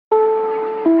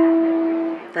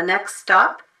The next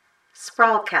stop,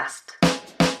 Sprawlcast.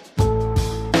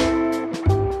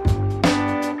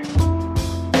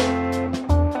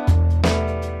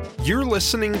 You're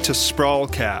listening to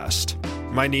Sprawlcast.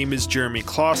 My name is Jeremy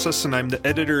Klossis, and I'm the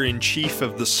editor-in-chief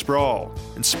of The Sprawl.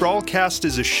 And Sprawlcast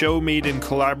is a show made in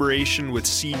collaboration with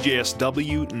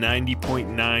CJSW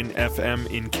 90.9 FM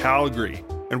in Calgary.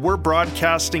 And we're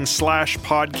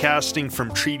broadcasting/podcasting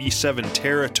from Treaty 7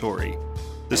 territory.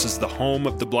 This is the home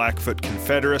of the Blackfoot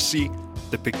Confederacy,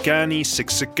 the Piikani,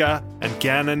 Siksika, and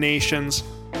Kainai nations,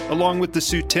 along with the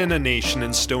Tsuut'ina Nation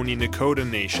and Stoney Nakoda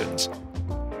nations.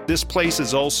 This place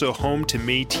is also home to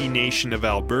Métis Nation of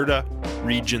Alberta,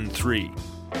 Region 3.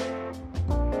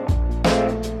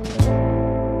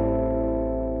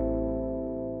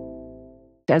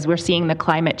 As we're seeing the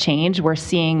climate change, we're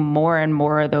seeing more and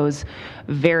more of those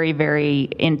very, very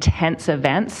intense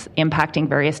events impacting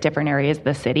various different areas of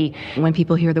the city. When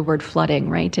people hear the word flooding,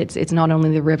 right, it's not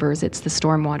only the rivers, it's the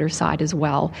stormwater side as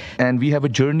well. And we have a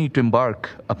journey to embark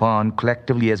upon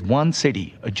collectively as one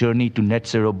city, a journey to net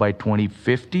zero by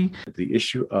 2050. The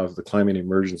issue of the climate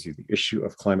emergency, the issue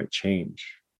of climate change,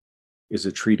 is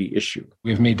a treaty issue.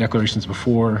 We have made declarations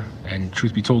before, and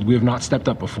truth be told, we have not stepped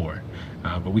up before.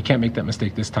 But we can't make that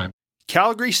mistake this time.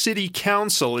 Calgary City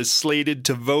Council is slated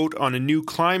to vote on a new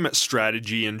climate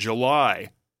strategy in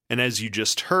July. And as you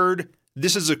just heard,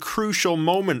 this is a crucial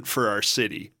moment for our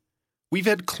city. We've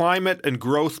had climate and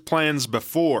growth plans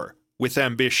before, with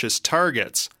ambitious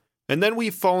targets, and then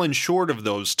we've fallen short of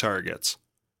those targets.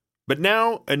 But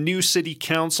now, a new city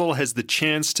council has the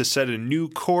chance to set a new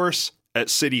course at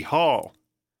City Hall.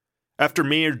 After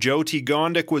Mayor Jyoti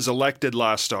Gondek was elected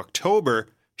last October,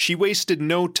 she wasted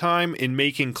no time in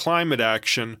making climate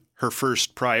action her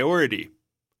first priority.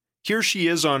 Here she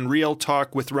is on Real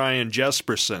Talk with Ryan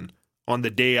Jesperson on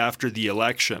the day after the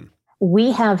election.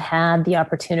 We have had the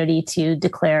opportunity to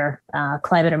declare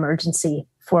climate emergency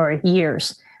for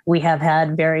years. We have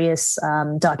had various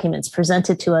documents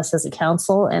presented to us as a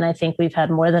council, and I think we've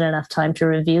had more than enough time to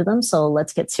review them. So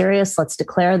let's get serious. Let's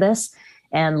declare this,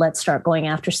 and let's start going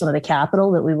after some of the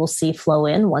capital that we will see flow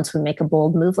in once we make a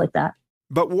bold move like that.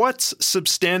 But what's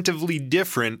substantively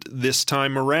different this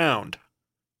time around?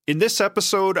 In this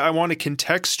episode, I want to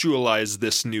contextualize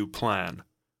this new plan.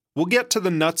 We'll get to the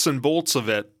nuts and bolts of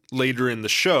it later in the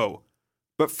show.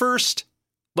 But first,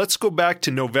 let's go back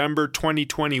to November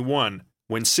 2021,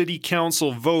 when City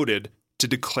Council voted to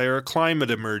declare a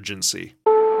climate emergency.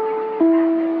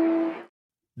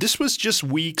 This was just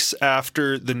weeks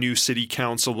after the new City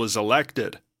Council was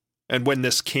elected, and when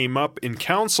this came up in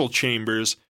council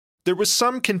chambers, there was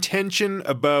some contention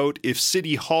about if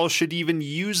City Hall should even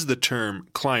use the term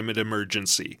climate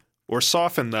emergency or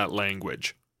soften that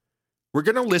language. We're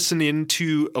going to listen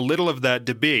into a little of that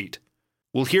debate.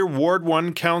 We'll hear Ward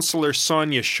 1 Councillor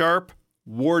Sonia Sharp,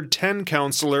 Ward 10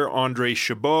 Councillor Andre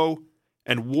Chabot,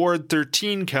 and Ward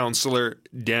 13 Councillor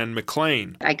Dan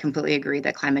McLean. I completely agree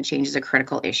that climate change is a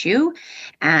critical issue,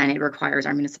 and it requires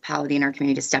our municipality and our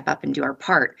community to step up and do our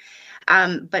part.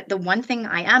 But the one thing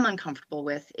I am uncomfortable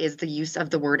with is the use of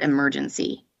the word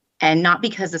emergency. And not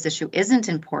because this issue isn't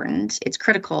important, it's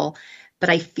critical, but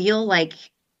I feel like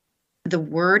the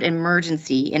word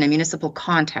emergency in a municipal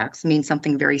context means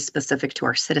something very specific to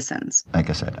our citizens. Like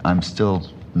I said, I'm still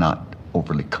not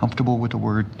overly comfortable with the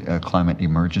word climate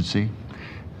emergency.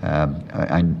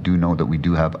 I do know that we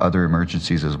do have other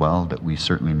emergencies as well that we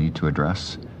certainly need to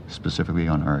address, specifically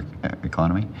on our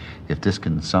economy. If this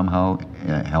can somehow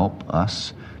help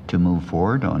us to move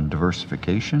forward on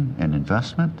diversification and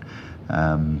investment,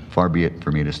 far be it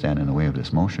for me to stand in the way of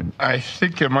this motion. I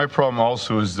think my problem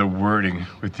also is the wording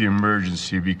with the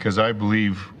emergency, because I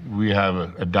believe we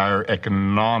have a dire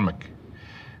economic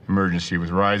emergency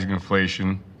with rising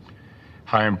inflation,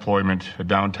 high employment, a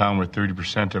downtown with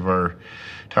 30% of our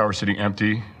tower sitting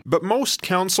empty. But most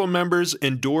council members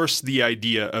endorse the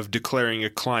idea of declaring a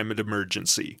climate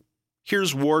emergency.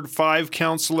 Here's Ward 5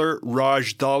 Councillor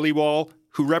Raj Dhaliwal,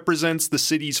 who represents the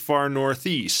city's far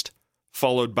northeast,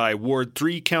 followed by Ward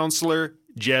 3 Councillor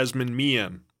Jasmine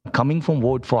Meehan. Coming from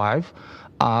Ward 5,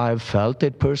 I've felt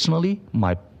it personally.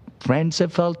 My friends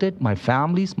have felt it, my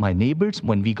families, my neighbors,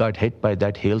 when we got hit by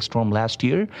that hailstorm last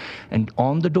year. And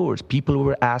on the doors, people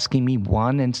were asking me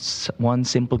one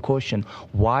simple question: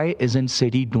 why isn't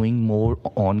city doing more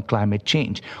on climate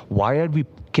change? Why are we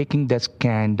kicking this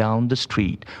can down the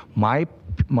street?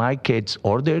 My kids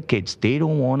or their kids, they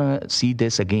don't want to see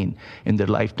this again in their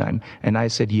lifetime. And I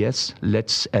said, yes,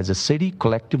 let's, as a city,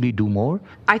 collectively do more.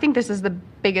 I think this is the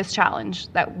biggest challenge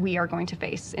that we are going to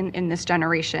face in this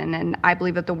generation. And I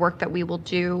believe that the work that we will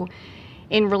do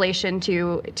in relation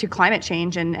to climate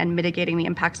change and mitigating the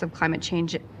impacts of climate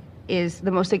change is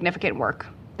the most significant work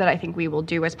that I think we will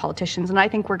do as politicians. And I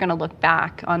think we're going to look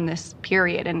back on this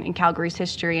period in Calgary's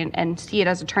history and see it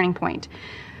as a turning point.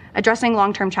 Addressing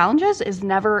long-term challenges is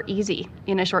never easy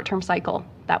in a short-term cycle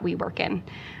that we work in.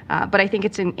 But I think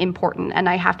it's important. And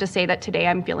I have to say that today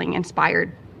I'm feeling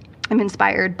inspired. I'm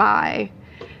inspired by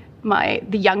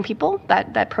the young people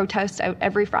that protest out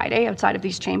every Friday outside of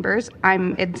these chambers.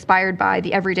 I'm inspired by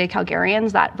the everyday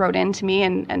Calgarians that wrote in to me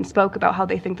and spoke about how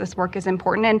they think this work is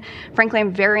important. And frankly,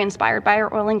 I'm very inspired by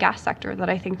our oil and gas sector that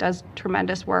I think does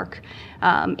tremendous work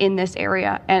in this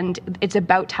area. And it's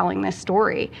about telling this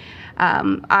story.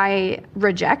 I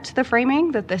reject the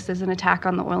framing that this is an attack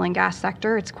on the oil and gas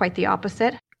sector. It's quite the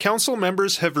opposite. Council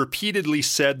members have repeatedly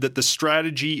said that the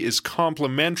strategy is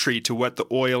complementary to what the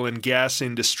oil and gas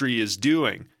industry is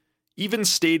doing, even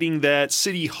stating that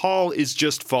City Hall is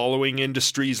just following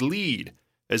industry's lead,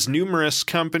 as numerous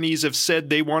companies have said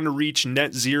they want to reach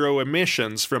net zero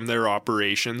emissions from their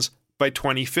operations by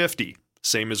 2050,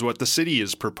 same as what the city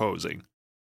is proposing.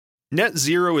 Net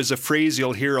zero is a phrase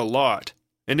you'll hear a lot,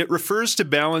 and it refers to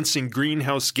balancing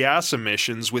greenhouse gas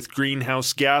emissions with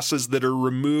greenhouse gases that are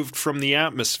removed from the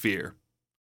atmosphere.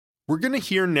 We're going to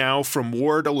hear now from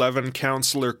Ward 11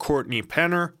 Councillor Courtney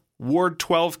Penner, Ward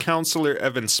 12 Councillor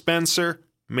Evan Spencer,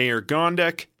 Mayor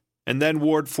Gondek, and then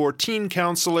Ward 14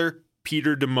 Councillor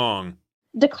Peter DeMong.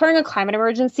 Declaring a climate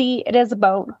emergency, it is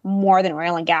about more than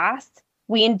oil and gas.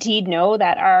 We indeed know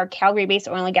that our Calgary-based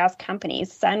oil and gas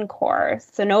companies, Suncor,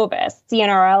 Cenovus,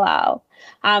 CNRLL,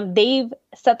 they've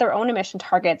set their own emission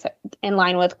targets in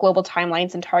line with global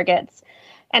timelines and targets.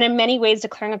 And in many ways,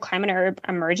 declaring a climate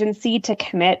emergency to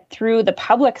commit through the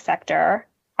public sector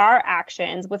our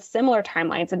actions with similar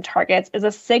timelines and targets is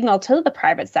a signal to the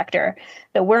private sector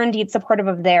that we're indeed supportive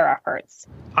of their efforts.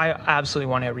 I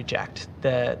absolutely want to reject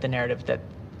the narrative that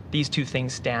these two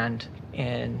things stand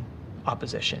in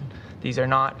opposition. These are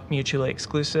not mutually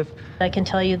exclusive. I can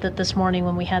tell you that this morning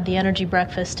when we had the energy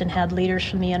breakfast and had leaders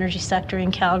from the energy sector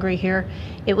in Calgary here,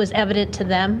 it was evident to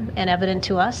them and evident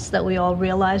to us that we all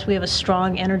realize we have a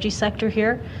strong energy sector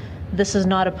here. This is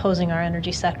not opposing our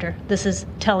energy sector. This is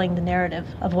telling the narrative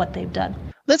of what they've done.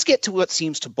 Let's get to what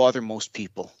seems to bother most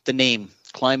people, the name,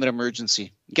 climate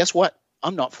emergency. Guess what?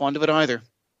 I'm not fond of it either.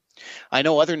 I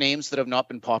know other names that have not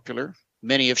been popular.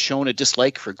 Many have shown a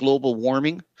dislike for global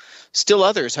warming. Still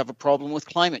others have a problem with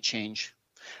climate change.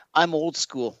 I'm old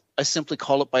school. I simply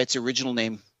call it by its original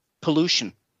name,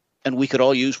 pollution. And we could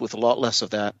all use with a lot less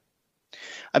of that.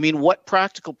 I mean, what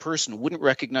practical person wouldn't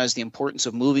recognize the importance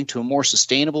of moving to a more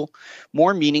sustainable,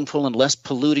 more meaningful, and less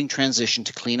polluting transition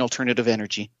to clean alternative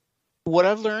energy? What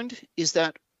I've learned is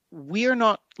that we are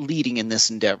not leading in this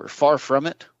endeavor. Far from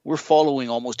it. We're following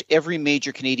almost every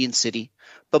major Canadian city.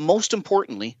 But most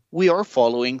importantly, we are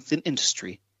following the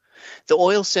industry. The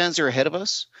oil sands are ahead of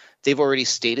us. They've already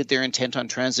stated their intent on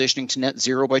transitioning to net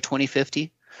zero by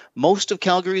 2050. Most of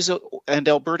Calgary's and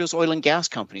Alberta's oil and gas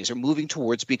companies are moving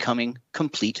towards becoming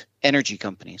complete energy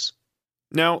companies.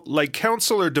 Now, like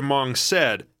Councillor DeMong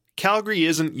said, Calgary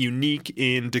isn't unique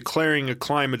in declaring a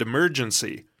climate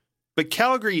emergency, but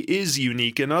Calgary is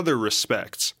unique in other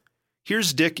respects.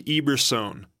 Here's Dick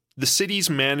Ebersohn, the city's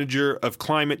manager of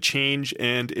climate change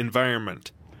and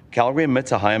environment. Calgary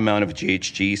emits a high amount of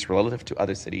GHGs relative to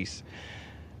other cities,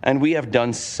 and we have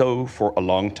done so for a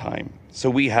long time. So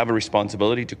we have a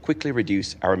responsibility to quickly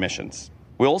reduce our emissions.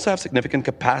 We also have significant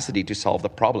capacity to solve the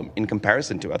problem in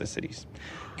comparison to other cities.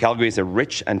 Calgary is a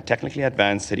rich and technically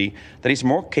advanced city that is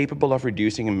more capable of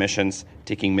reducing emissions,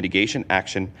 taking mitigation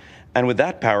action, and with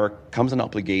that power comes an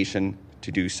obligation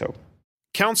to do so.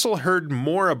 Council heard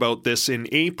more about this in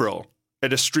April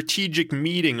at a strategic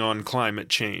meeting on climate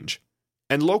change,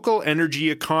 and local energy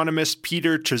economist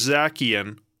Peter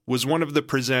Trzakian was one of the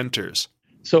presenters.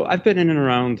 So I've been in and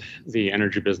around the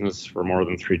energy business for more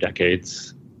than 3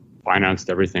 decades, financed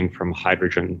everything from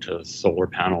hydrogen to solar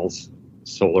panels,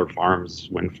 solar farms,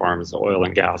 wind farms, oil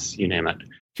and gas, you name it.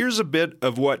 Here's a bit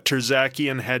of what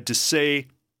Trzakian had to say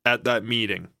at that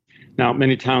meeting. Now,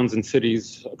 many towns and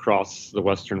cities across the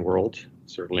Western world,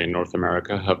 certainly in North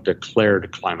America, have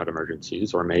declared climate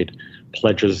emergencies or made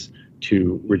pledges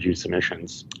to reduce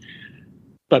emissions.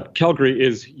 But Calgary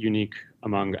is unique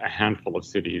among a handful of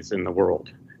cities in the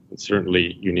world. It's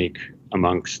certainly unique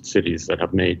amongst cities that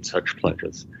have made such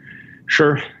pledges.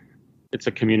 Sure, it's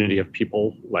a community of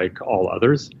people like all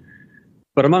others,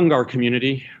 but among our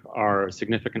community are a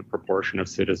significant proportion of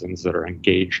citizens that are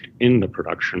engaged in the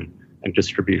production and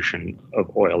distribution of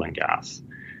oil and gas.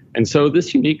 And so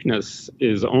this uniqueness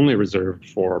is only reserved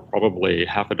for probably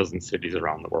half a dozen cities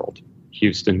around the world.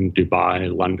 Houston,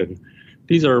 Dubai, London.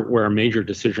 These are where major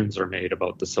decisions are made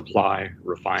about the supply,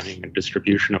 refining, and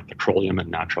distribution of petroleum and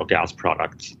natural gas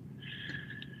products.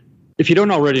 If you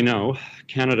don't already know,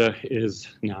 Canada is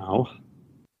now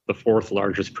the fourth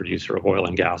largest producer of oil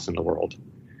and gas in the world,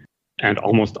 and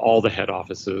almost all the head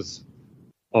offices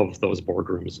of those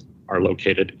boardrooms are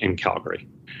located in Calgary.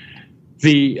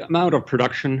 The amount of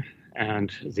production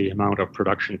and the amount of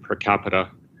production per capita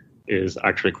is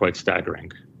actually quite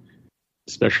staggering,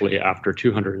 especially after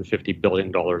 $250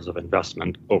 billion of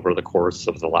investment over the course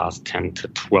of the last 10 to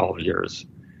 12 years.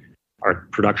 Our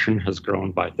production has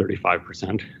grown by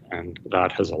 35%, and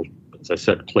that has, as I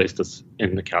said, placed us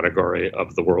in the category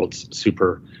of the world's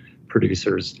super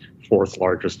producers, fourth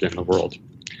largest in the world.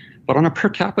 But on a per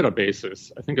capita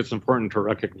basis, I think it's important to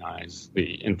recognize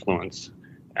the influence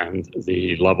and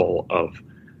the level of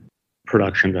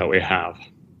production that we have.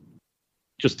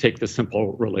 Just take the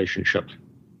simple relationship.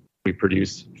 We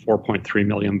produce 4.3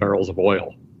 million barrels of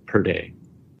oil per day.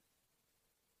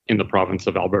 In the province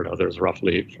of Alberta, there's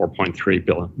roughly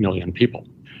 4.3 million people.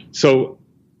 So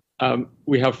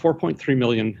we have 4.3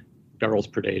 million barrels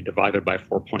per day divided by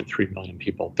 4.3 million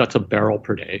people. That's a barrel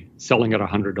per day, selling at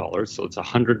 $100. So it's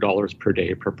 $100 per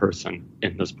day per person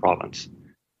in this province.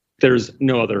 There's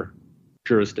no other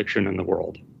jurisdiction in the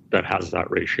world that has that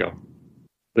ratio.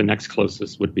 The next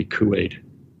closest would be Kuwait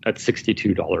at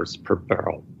 $62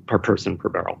 per person per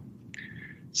barrel.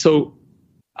 So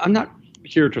I'm not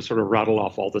here to sort of rattle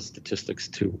off all the statistics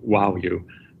to wow you.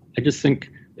 I just think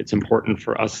it's important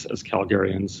for us as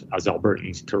Calgarians, as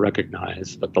Albertans, to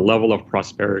recognize that the level of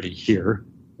prosperity here,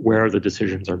 where the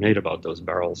decisions are made about those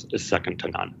barrels, is second to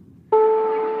none.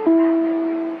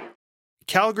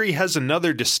 Calgary has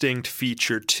another distinct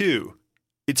feature too: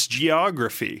 its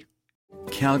geography.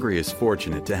 Calgary is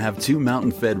fortunate to have two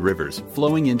mountain-fed rivers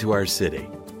flowing into our city.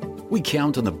 We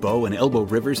count on the Bow and Elbow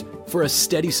rivers for a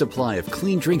steady supply of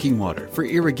clean drinking water for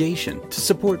irrigation, to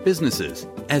support businesses,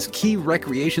 as key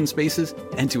recreation spaces,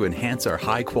 and to enhance our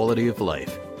high quality of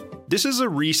life. This is a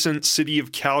recent City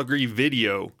of Calgary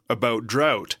video about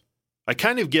drought. I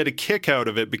kind of get a kick out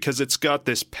of it because it's got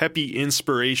this peppy,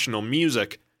 inspirational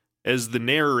music, as the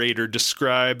narrator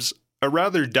describes a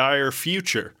rather dire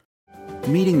future.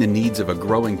 Meeting the needs of a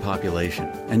growing population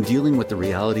and dealing with the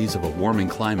realities of a warming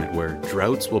climate where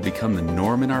droughts will become the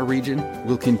norm in our region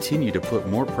will continue to put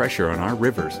more pressure on our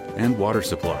rivers and water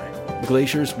supply.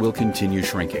 Glaciers will continue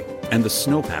shrinking, and the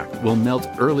snowpack will melt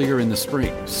earlier in the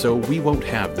spring, so we won't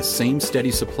have the same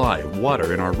steady supply of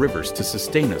water in our rivers to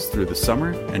sustain us through the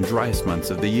summer and driest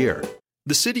months of the year.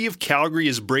 The City of Calgary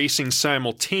is bracing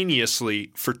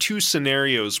simultaneously for two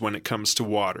scenarios when it comes to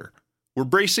water. We're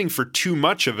bracing for too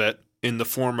much of it, in the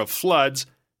form of floods,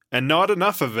 and not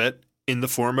enough of it in the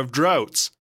form of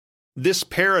droughts. This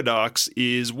paradox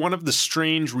is one of the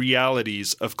strange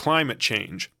realities of climate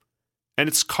change. And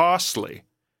it's costly.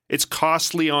 It's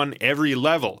costly on every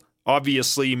level,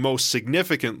 obviously most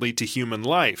significantly to human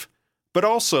life, but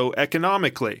also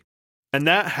economically. And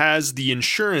that has the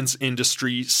insurance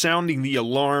industry sounding the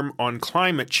alarm on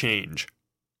climate change.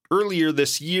 Earlier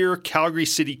this year, Calgary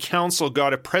City Council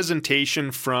got a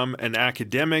presentation from an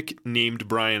academic named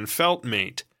Brian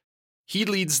Feltmate. He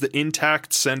leads the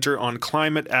Intact Centre on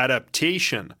Climate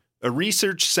Adaptation, a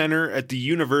research centre at the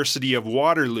University of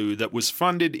Waterloo that was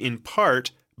funded in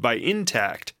part by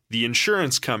Intact, the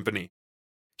insurance company.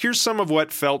 Here's some of what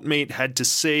Feltmate had to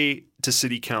say to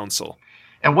City Council.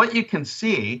 And what you can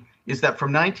see is that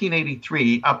from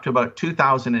 1983 up to about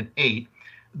 2008,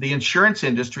 the insurance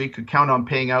industry could count on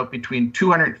paying out between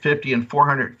 $250 and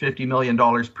 $450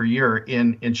 million per year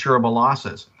in insurable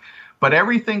losses. But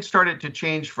everything started to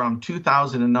change from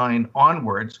 2009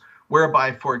 onwards,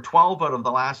 whereby for 12 out of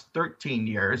the last 13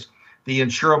 years, the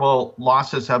insurable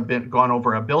losses have gone over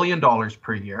 $1 billion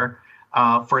per year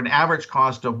for an average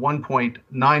cost of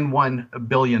 $1.91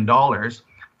 billion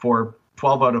for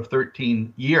 12 out of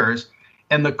 13 years.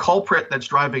 And the culprit that's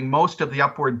driving most of the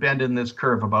upward bend in this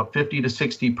curve, about 50 to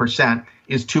 60%,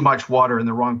 is too much water in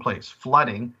the wrong place,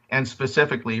 flooding, and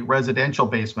specifically residential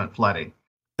basement flooding.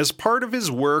 As part of his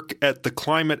work at the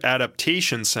Climate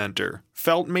Adaptation Centre,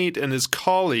 Feltmate and his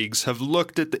colleagues have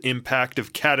looked at the impact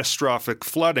of catastrophic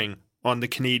flooding on the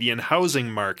Canadian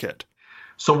housing market.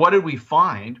 So what did we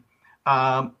find?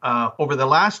 Over the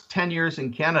last 10 years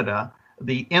in Canada,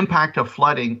 the impact of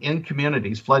flooding in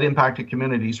communities, flood-impacted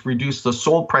communities, reduced the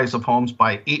sold price of homes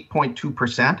by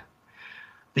 8.2%.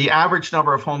 The average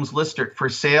number of homes listed for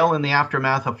sale in the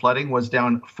aftermath of flooding was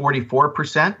down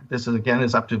 44%. This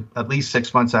is up to at least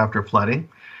 6 months after flooding.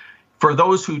 For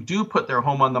those who do put their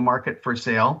home on the market for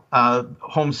sale,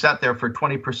 homes sat there for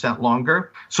 20%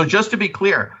 longer. So just to be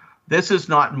clear, This is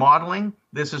not modeling.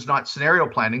 This is not scenario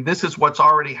planning. This is what's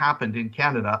already happened in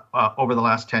Canada over the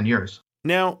last 10 years.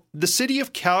 Now, the City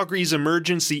of Calgary's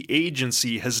emergency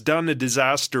agency has done a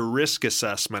disaster risk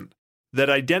assessment that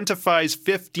identifies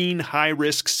 15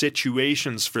 high-risk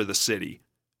situations for the city.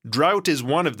 Drought is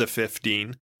one of the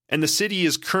 15, and the city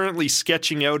is currently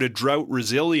sketching out a drought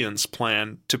resilience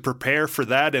plan to prepare for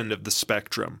that end of the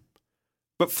spectrum.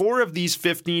 But 4 of these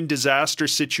 15 disaster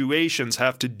situations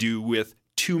have to do with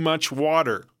too much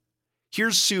water.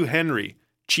 Here's Sue Henry,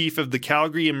 chief of the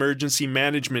Calgary Emergency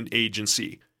Management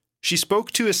Agency. She spoke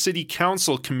to a city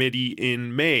council committee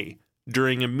in May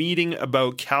during a meeting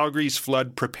about Calgary's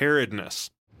flood preparedness.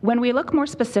 When we look more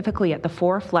specifically at the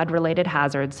 4 flood-related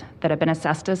hazards that have been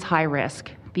assessed as high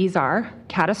risk, these are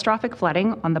catastrophic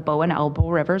flooding on the Bow and Elbow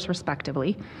rivers,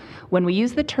 respectively. When we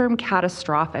use the term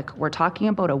catastrophic, we're talking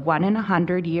about a 1 in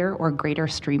 100 year or greater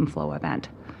stream flow event.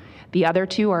 The other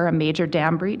 2 are a major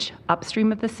dam breach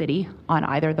upstream of the city on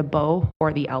either the Bow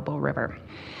or the Elbow River.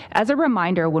 As a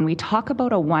reminder, when we talk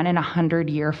about a 1 in 100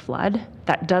 year flood,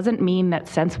 that doesn't mean that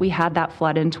since we had that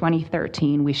flood in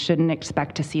 2013, we shouldn't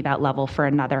expect to see that level for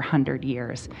another 100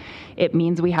 years. It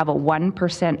means we have a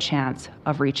 1% chance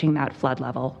of reaching that flood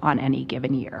level on any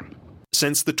given year.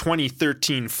 Since the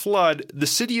 2013 flood, the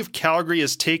City of Calgary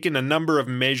has taken a number of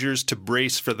measures to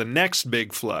brace for the next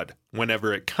big flood,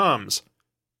 whenever it comes.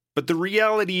 But the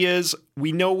reality is,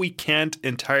 we know we can't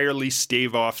entirely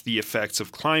stave off the effects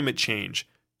of climate change,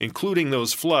 including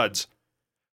those floods.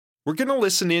 We're going to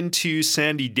listen in to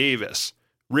Sandy Davis,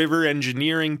 River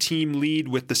Engineering Team Lead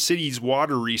with the city's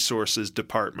Water Resources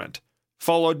Department,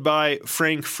 followed by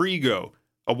Frank Frigo,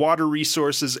 a Water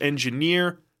Resources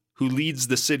Engineer who leads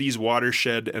the city's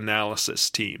Watershed Analysis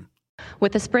Team.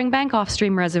 With the Springbank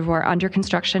Offstream Reservoir under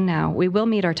construction now, we will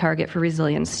meet our target for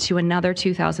resilience to another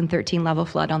 2013 level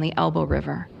flood on the Elbow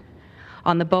River.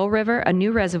 On the Bow River, a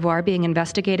new reservoir being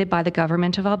investigated by the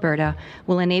Government of Alberta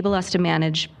will enable us to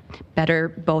manage better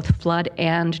both flood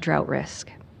and drought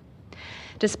risk.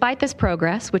 Despite this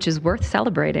progress, which is worth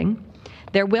celebrating,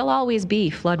 there will always be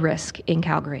flood risk in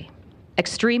Calgary.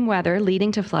 Extreme weather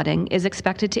leading to flooding is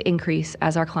expected to increase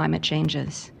as our climate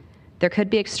changes. There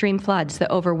could be extreme floods that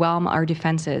overwhelm our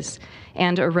defenses,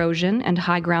 and erosion and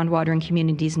high groundwater in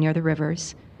communities near the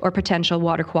rivers, or potential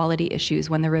water quality issues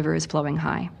when the river is flowing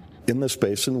high. In this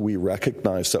basin, we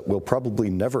recognize that we'll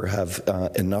probably never have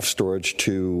enough storage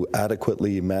to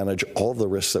adequately manage all the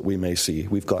risks that we may see.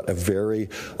 We've got a very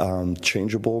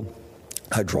changeable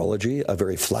hydrology, a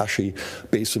very flashy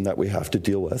basin that we have to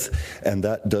deal with, and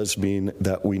that does mean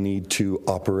that we need to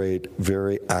operate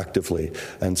very actively.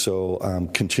 And so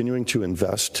continuing to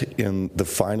invest in the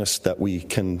finest that we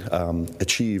can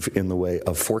achieve in the way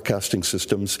of forecasting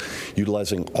systems,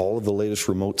 utilizing all of the latest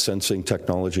remote sensing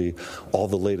technology, all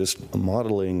the latest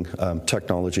modeling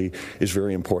technology is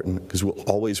very important, because we'll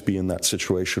always be in that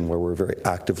situation where we're very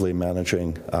actively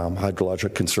managing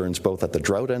hydrologic concerns, both at the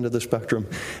drought end of the spectrum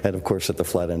and, of course, at the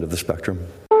flood end of the spectrum.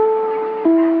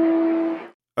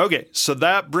 Okay, so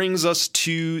that brings us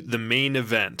to the main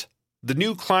event, the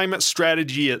new climate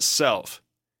strategy itself.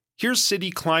 Here's City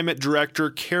Climate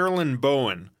Director Carolyn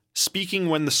Bowen speaking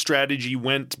when the strategy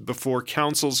went before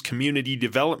Council's Community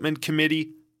Development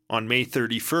Committee on May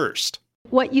 31st.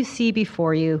 What you see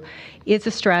before you is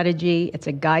a strategy. It's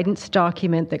a guidance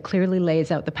document that clearly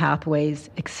lays out the pathways,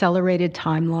 accelerated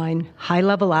timeline,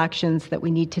 high-level actions that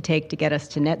we need to take to get us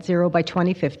to net zero by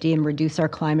 2050 and reduce our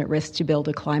climate risk to build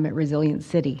a climate-resilient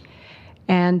city.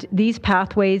 And these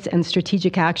pathways and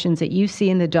strategic actions that you see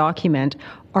in the document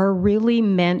are really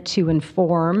meant to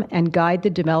inform and guide the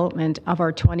development of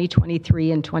our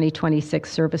 2023 and 2026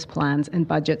 service plans and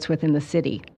budgets within the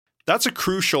city. That's a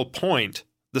crucial point.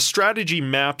 The strategy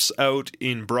maps out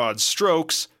in broad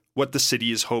strokes what the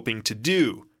city is hoping to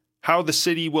do, how the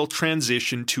city will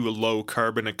transition to a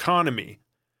low-carbon economy.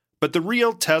 But the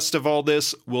real test of all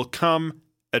this will come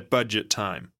at budget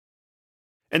time.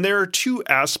 And there are 2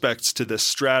 aspects to this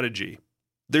strategy.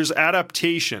 There's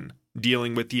adaptation,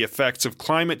 dealing with the effects of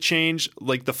climate change,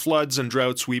 like the floods and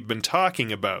droughts we've been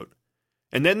talking about.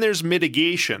 And then there's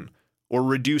mitigation, or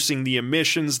reducing the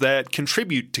emissions that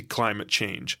contribute to climate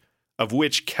change, of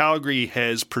which Calgary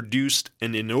has produced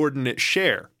an inordinate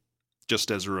share,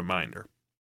 just as a reminder.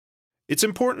 It's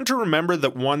important to remember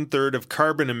that 1/3 of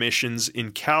carbon emissions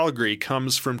in Calgary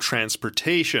comes from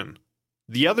transportation.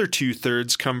 The other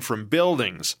 2/3 come from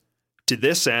buildings. To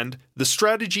this end, the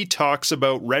strategy talks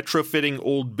about retrofitting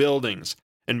old buildings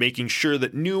and making sure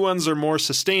that new ones are more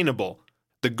sustainable.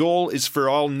 The goal is for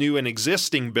all new and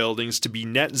existing buildings to be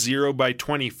net zero by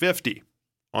 2050.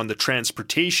 On the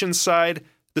transportation side,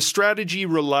 the strategy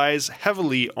relies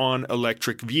heavily on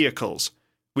electric vehicles,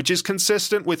 which is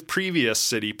consistent with previous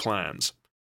city plans.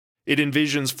 It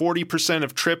envisions 40%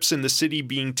 of trips in the city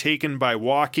being taken by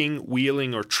walking,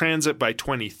 wheeling, or transit by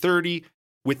 2030,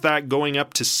 with that going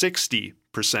up to 60%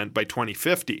 by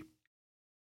 2050.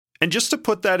 And just to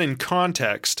put that in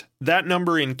context, that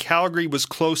number in Calgary was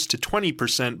close to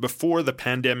 20% before the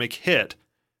pandemic hit.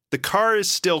 The car is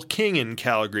still king in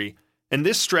Calgary, and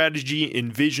this strategy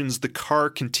envisions the car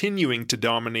continuing to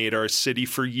dominate our city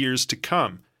for years to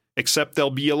come, except they'll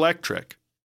be electric.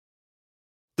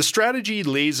 The strategy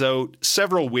lays out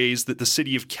several ways that the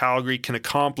City of Calgary can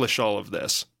accomplish all of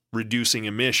this, reducing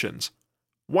emissions.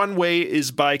 One way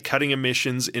is by cutting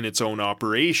emissions in its own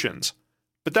operations,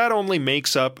 but that only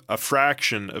makes up a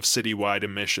fraction of citywide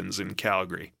emissions in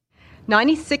Calgary.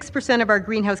 96% of our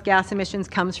greenhouse gas emissions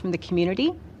comes from the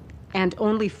community, and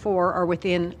only 4 are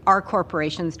within our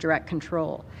corporation's direct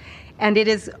control. And it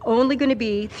is only going to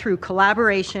be through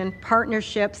collaboration,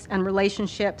 partnerships, and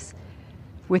relationships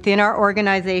within our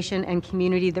organization and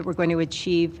community that we're going to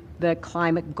achieve the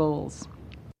climate goals.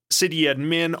 City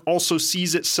admin also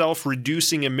sees itself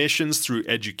reducing emissions through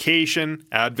education,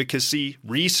 advocacy,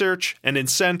 research, and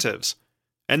incentives.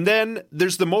 And then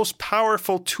there's the most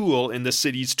powerful tool in the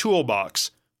city's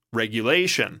toolbox,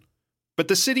 regulation. But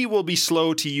the city will be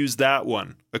slow to use that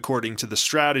one, according to the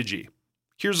strategy.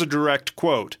 Here's a direct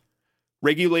quote.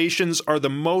 Regulations are the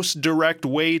most direct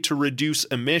way to reduce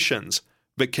emissions,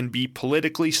 but can be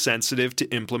politically sensitive to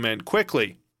implement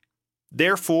quickly.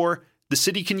 Therefore, the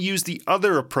city can use the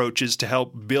other approaches to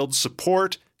help build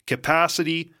support,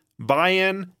 capacity,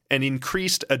 buy-in, and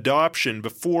increased adoption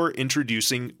before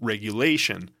introducing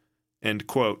regulation. End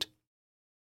quote.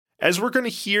 As we're going to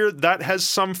hear, that has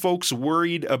some folks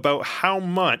worried about how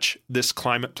much this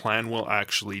climate plan will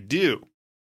actually do.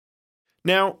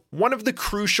 Now, one of the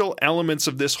crucial elements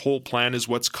of this whole plan is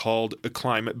what's called a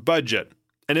climate budget.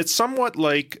 And it's somewhat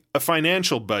like a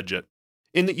financial budget,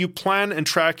 in that you plan and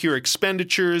track your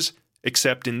expenditures,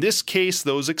 except in this case,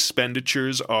 those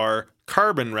expenditures are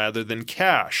carbon rather than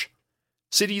cash.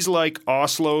 Cities like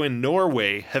Oslo and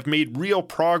Norway have made real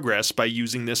progress by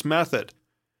using this method,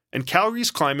 and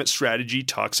Calgary's climate strategy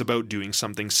talks about doing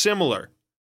something similar.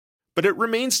 But it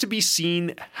remains to be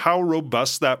seen how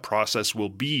robust that process will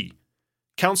be.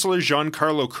 Councillor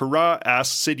Giancarlo Carra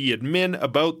asked City Admin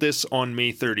about this on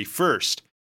May 31st.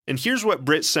 And here's what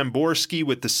Britt Samborski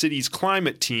with the city's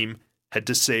climate team had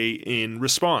to say in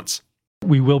response.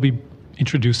 We will be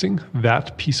introducing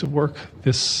that piece of work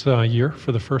this year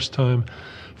for the first time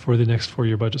for the next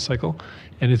 4-year budget cycle.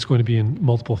 And it's going to be in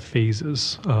multiple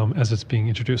phases as it's being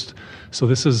introduced. So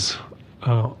this is,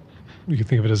 you can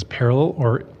think of it as parallel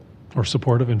or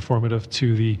supportive, informative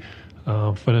to the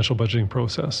financial budgeting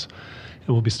process. And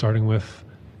we'll be starting with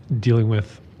dealing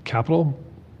with capital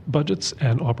budgets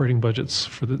and operating budgets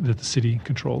for that the city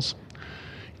controls,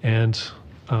 and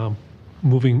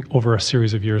moving over a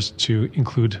series of years to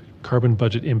include carbon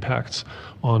budget impacts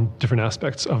on different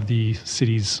aspects of the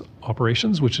city's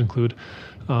operations, which include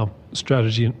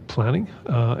strategy and planning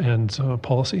and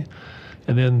policy,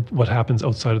 and then what happens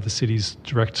outside of the city's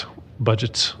direct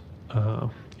budget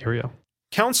area.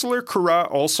 Councillor Carra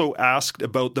also asked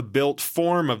about the built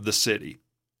form of the city.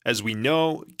 As we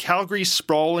know, Calgary's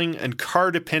sprawling and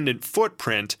car-dependent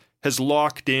footprint has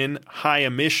locked in high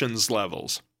emissions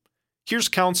levels. Here's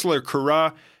Councillor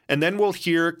Carra, and then we'll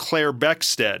hear Claire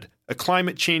Beckstead, a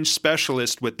climate change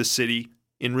specialist with the city,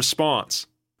 in response.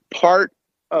 Part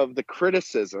of the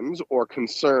criticisms or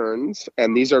concerns,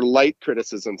 and these are light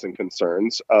criticisms and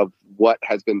concerns of what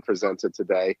has been presented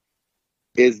today,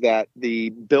 is that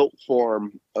the built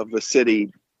form of the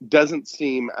city doesn't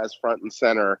seem as front and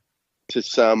center to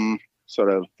some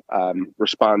sort of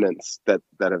respondents that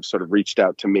have sort of reached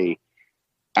out to me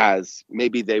as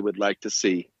maybe they would like to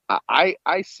see.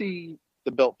 I see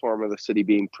the built form of the city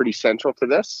being pretty central to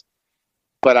this,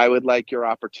 but I would like your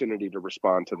opportunity to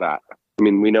respond to that. I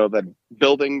mean, we know that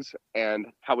buildings and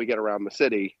how we get around the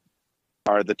city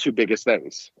are the two biggest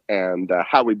things. And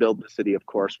how we build the city, of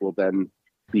course, will then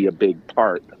be a big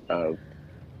part of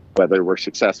whether we're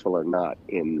successful or not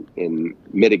in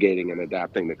mitigating and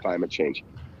adapting to climate change.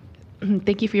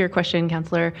 Thank you for your question,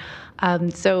 Councillor.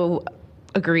 So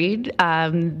agreed.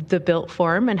 The built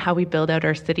form and how we build out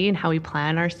our city and how we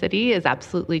plan our city is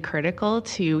absolutely critical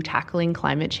to tackling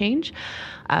climate change.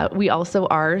 We also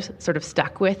are sort of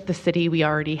stuck with the city we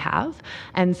already have.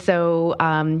 And so,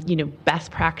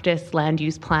 best practice land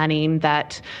use planning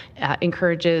that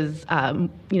encourages,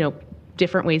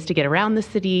 different ways to get around the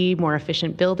city, more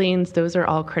efficient buildings. Those are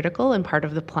all critical and part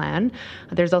of the plan.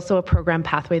 There's also a program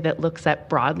pathway that looks at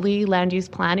broadly land use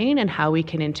planning and how we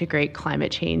can integrate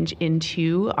climate change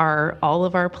into all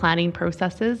of our planning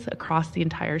processes across the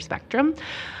entire spectrum.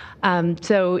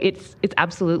 So it's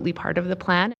absolutely part of the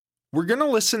plan. We're going to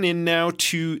listen in now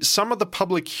to some of the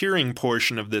public hearing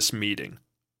portion of this meeting.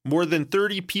 More than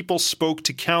 30 people spoke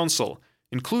to council,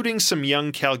 including some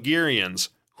young Calgarians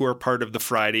who are part of the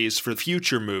Fridays for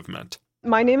Future movement.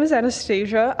 My name is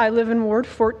Anastasia. I live in Ward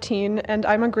 14, and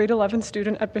I'm a grade 11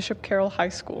 student at Bishop Carroll High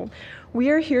School. We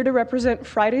are here to represent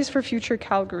Fridays for Future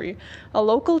Calgary, a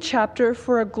local chapter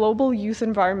for a global youth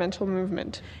environmental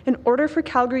movement. In order for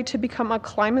Calgary to become a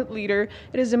climate leader,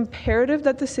 it is imperative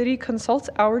that the city consults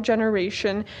our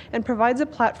generation and provides a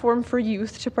platform for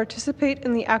youth to participate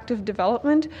in the active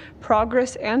development,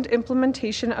 progress, and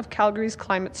implementation of Calgary's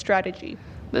climate strategy.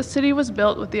 This city was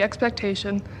built with the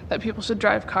expectation that people should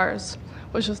drive cars,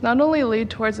 which does not only lead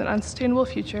towards an unsustainable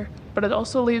future, but it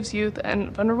also leaves youth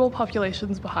and vulnerable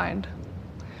populations behind.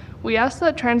 We ask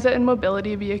that transit and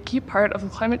mobility be a key part of the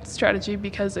climate strategy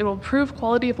because it will improve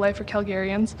quality of life for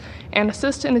Calgarians and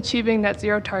assist in achieving net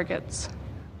zero targets.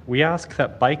 We ask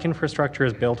that bike infrastructure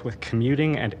is built with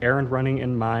commuting and errand running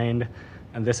in mind,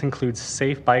 and this includes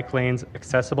safe bike lanes,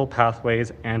 accessible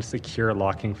pathways, and secure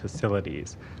locking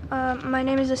facilities. My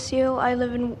name is Asil. I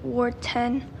live in Ward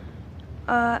 10,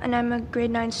 and I'm a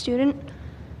grade 9 student.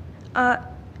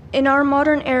 In our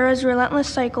modern era's relentless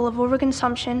cycle of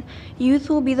overconsumption, youth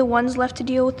will be the ones left to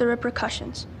deal with the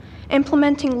repercussions.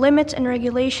 Implementing limits and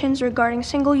regulations regarding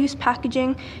single-use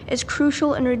packaging is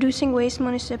crucial in reducing waste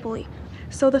municipally.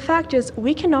 So the fact is,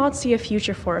 we cannot see a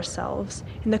future for ourselves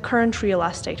in the current real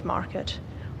estate market.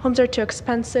 Homes are too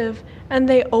expensive, and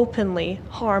they openly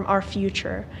harm our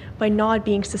future by not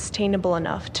being sustainable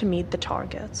enough to meet the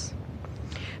targets.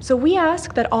 So we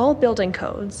ask that all building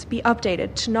codes be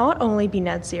updated to not only be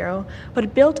net zero,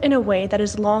 but built in a way that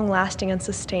is long-lasting and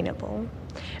sustainable.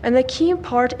 And the key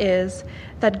part is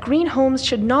that green homes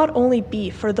should not only be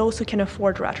for those who can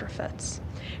afford retrofits.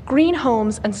 Green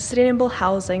homes and sustainable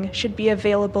housing should be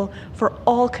available for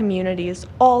all communities,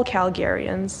 all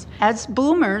Calgarians. As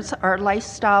boomers, our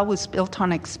lifestyle was built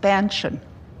on expansion,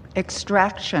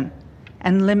 extraction,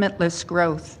 and limitless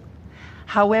growth.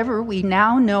 However, we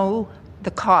now know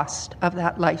the cost of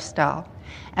that lifestyle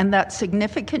and that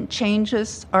significant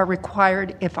changes are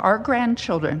required if our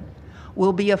grandchildren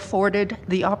will be afforded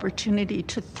the opportunity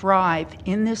to thrive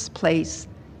in this place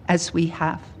as we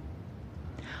have.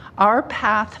 Our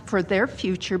path for their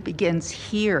future begins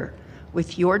here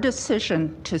with your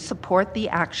decision to support the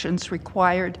actions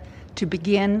required to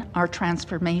begin our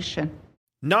transformation.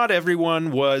 Not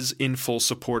everyone was in full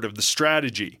support of the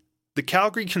strategy. The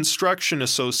Calgary Construction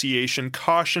Association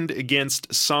cautioned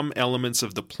against some elements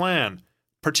of the plan,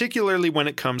 particularly when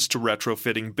it comes to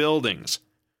retrofitting buildings.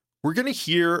 We're going to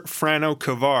hear Frano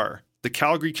Kavar, the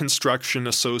Calgary Construction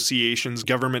Association's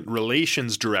Government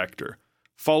Relations Director,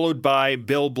 followed by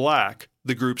Bill Black,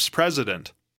 the group's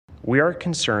president. We are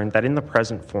concerned that in the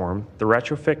present form, the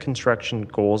retrofit construction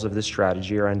goals of this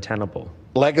strategy are untenable.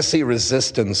 Legacy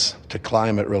resistance to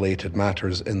climate-related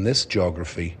matters in this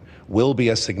geography will be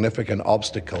a significant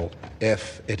obstacle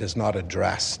if it is not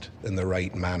addressed in the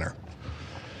right manner.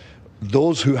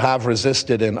 Those who have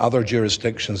resisted in other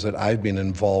jurisdictions that I've been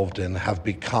involved in have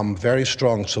become very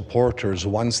strong supporters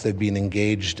once they've been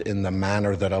engaged in the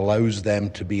manner that allows them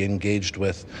to be engaged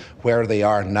with where they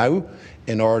are now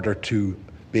in order to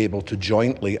be able to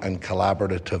jointly and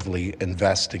collaboratively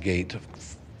investigate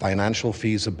financial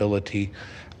feasibility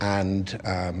and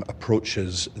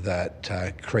approaches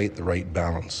that create the right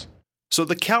balance. So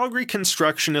the Calgary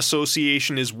Construction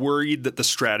Association is worried that the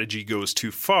strategy goes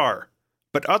too far,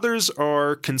 but others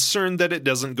are concerned that it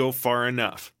doesn't go far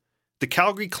enough. The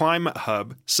Calgary Climate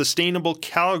Hub, Sustainable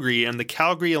Calgary, and the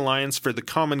Calgary Alliance for the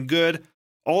Common Good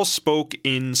all spoke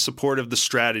in support of the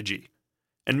strategy,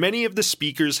 and many of the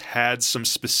speakers had some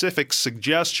specific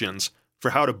suggestions for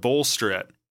how to bolster it.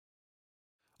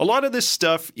 A lot of this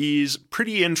stuff is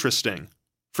pretty interesting.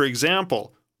 For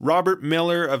example, Robert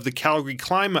Miller of the Calgary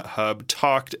Climate Hub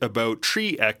talked about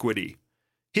tree equity.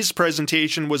 His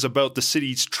presentation was about the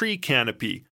city's tree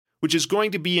canopy, which is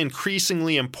going to be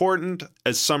increasingly important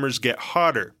as summers get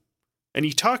hotter. And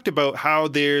he talked about how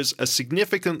there's a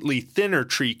significantly thinner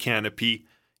tree canopy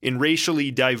in racially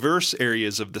diverse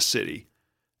areas of the city,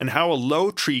 and how a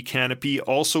low tree canopy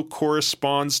also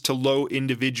corresponds to low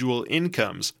individual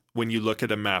incomes when you look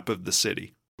at a map of the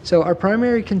city. So our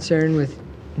primary concern with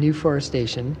new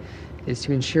forestation is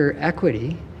to ensure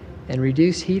equity and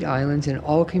reduce heat islands in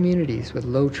all communities with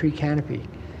low tree canopy.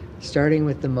 starting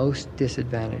with the most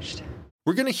disadvantaged.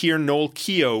 We're going to hear Noel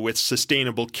Keogh with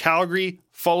Sustainable Calgary,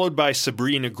 followed by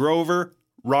Sabrina Grover,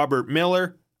 Robert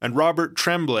Miller, and Robert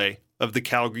Tremblay of the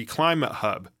Calgary Climate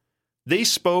Hub. They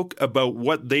spoke about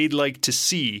what they'd like to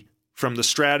see from the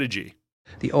strategy.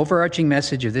 The overarching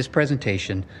message of this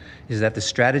presentation is that the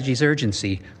strategy's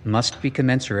urgency must be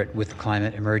commensurate with the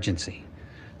climate emergency.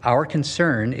 Our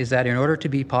concern is that in order to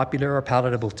be popular or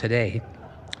palatable today,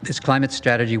 this climate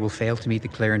strategy will fail to meet the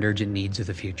clear and urgent needs of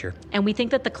the future. And we think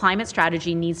that the climate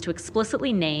strategy needs to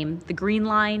explicitly name the Green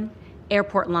Line,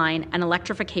 Airport Line, and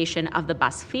electrification of the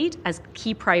bus fleet as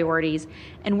key priorities,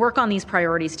 and work on these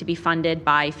priorities to be funded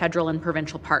by federal and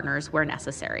provincial partners where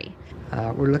necessary.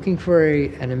 We're looking for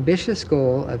an ambitious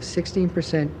goal of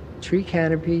 16% tree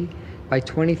canopy by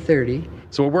 2030.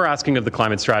 So what we're asking of the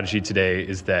climate strategy today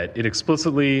is that it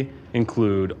explicitly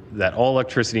include that all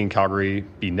electricity in Calgary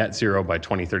be net zero by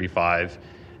 2035,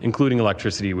 including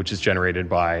electricity which is generated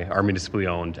by our municipally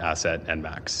owned asset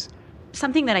NMAX.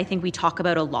 Something that I think we talk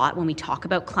about a lot when we talk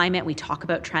about climate, we talk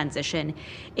about transition,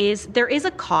 is there is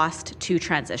a cost to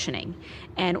transitioning.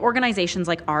 And organizations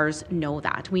like ours know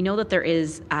that. We know that there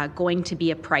is going to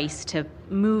be a price to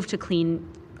move to clean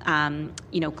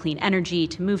energy,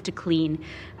 to move to clean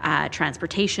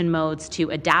transportation modes, to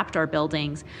adapt our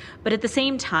buildings. But at the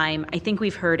same time, I think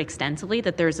we've heard extensively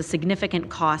that there's a significant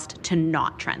cost to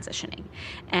not transitioning.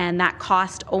 And that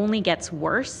cost only gets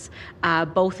worse,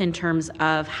 both in terms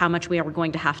of how much we are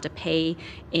going to have to pay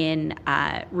in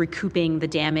recouping the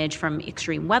damage from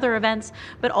extreme weather events,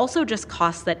 but also just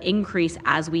costs that increase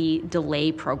as we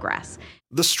delay progress.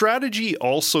 The strategy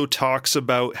also talks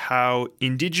about how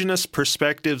Indigenous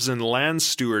perspectives in land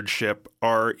stewardship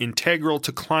are integral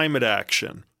to climate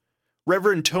action.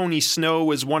 Reverend Tony Snow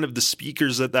was one of the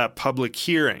speakers at that public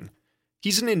hearing.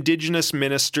 He's an Indigenous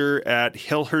minister at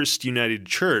Hillhurst United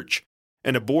Church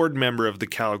and a board member of the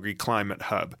Calgary Climate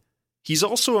Hub. He's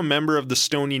also a member of the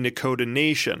Stoney Nakoda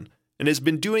Nation and has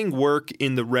been doing work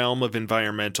in the realm of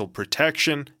environmental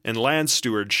protection and land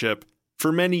stewardship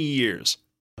for many years.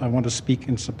 I want to speak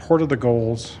in support of the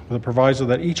goals with a proviso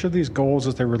that each of these goals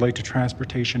as they relate to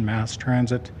transportation, mass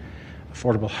transit,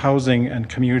 affordable housing, and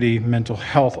community mental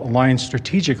health align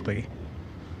strategically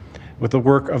with the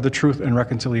work of the Truth and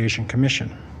Reconciliation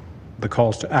Commission, the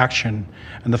calls to action,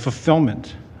 and the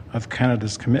fulfillment of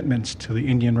Canada's commitments to the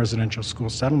Indian Residential School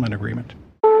Settlement Agreement.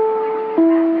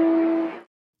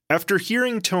 After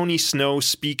hearing Tony Snow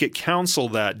speak at council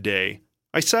that day,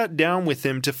 I sat down with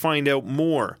him to find out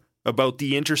more about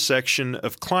the intersection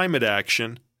of climate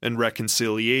action and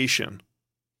reconciliation.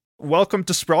 Welcome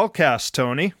to Sprawlcast,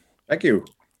 Tony. Thank you.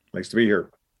 Nice to be here.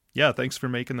 Yeah, thanks for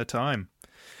making the time.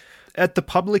 At the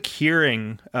public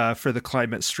hearing for the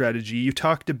climate strategy, you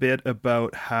talked a bit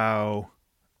about how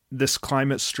this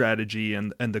climate strategy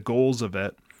and the goals of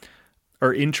it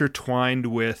are intertwined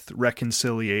with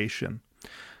reconciliation.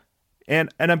 And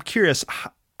I'm curious,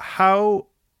 how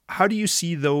do you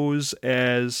see those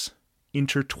as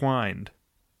intertwined?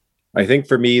 I think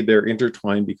for me, they're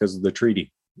intertwined because of the treaty.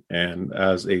 And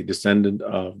as a descendant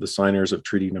of the signers of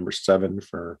Treaty Number 7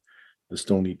 for the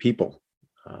Stoney people,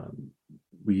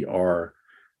 we are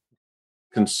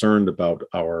concerned about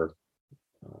our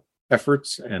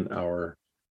efforts and our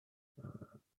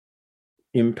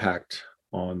impact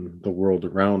on the world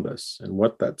around us and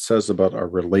what that says about our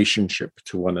relationship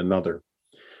to one another.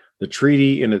 The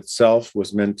treaty in itself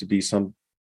was meant to be some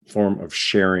form of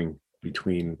sharing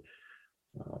between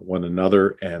one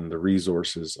another and the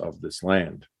resources of this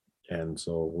land. And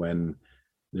so when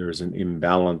there's an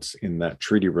imbalance in that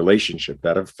treaty relationship,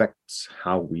 that affects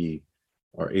how we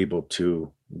are able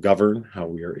to govern, how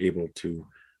we are able to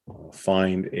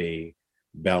find a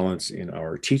balance in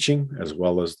our teaching, as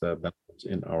well as the balance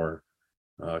in our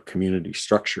community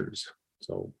structures.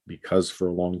 So because for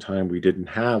a long time we didn't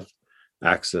have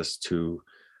access to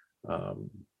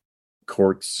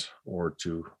courts or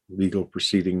to legal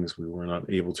proceedings, we were not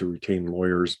able to retain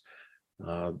lawyers.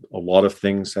 A lot of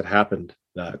things had happened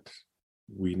that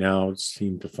we now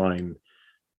seem to find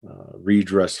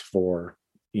redress for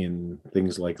in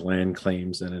things like land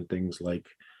claims and in things like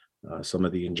some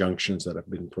of the injunctions that have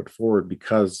been put forward,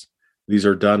 because these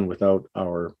are done without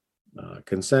our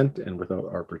consent and without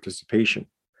our participation.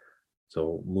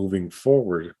 So moving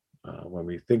forward, when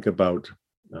we think about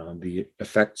the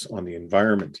effects on the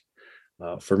environment,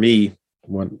 for me,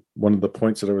 one of the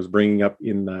points that I was bringing up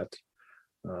in that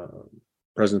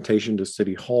presentation to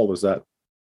City Hall was that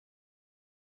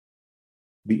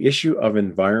the issue of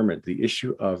environment, the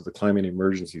issue of the climate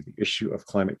emergency, the issue of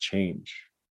climate change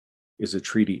is a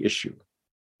treaty issue.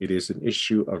 It is an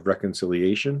issue of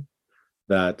reconciliation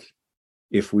that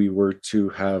if we were to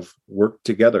have worked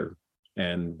together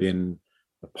and been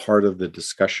a part of the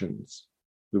discussions,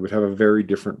 we would have a very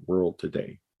different world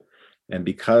today. And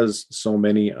because so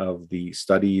many of the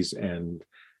studies and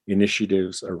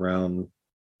initiatives around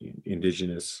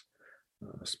Indigenous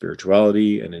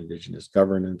spirituality and Indigenous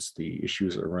governance, the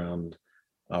issues around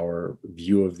our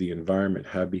view of the environment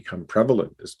have become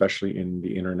prevalent, especially in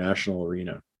the international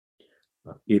arena,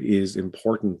 it is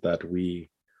important that we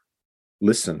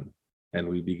listen and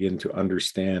we begin to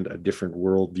understand a different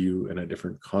worldview and a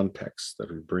different context that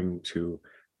we bring to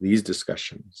these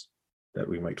discussions, that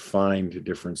we might find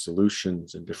different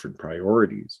solutions and different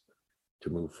priorities to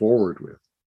move forward with,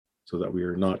 so that we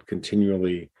are not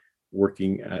continually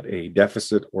working at a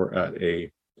deficit or at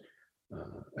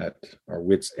our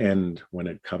wit's end when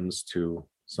it comes to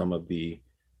some of the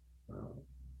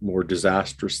more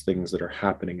disastrous things that are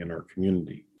happening in our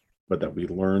community, but that we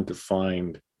learn to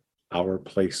find our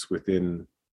place within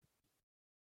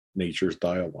nature's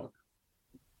dialogue.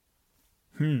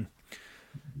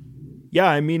 Yeah,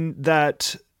 I mean,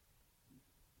 that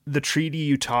the treaty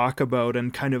you talk about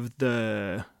and kind of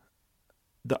the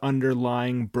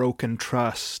underlying broken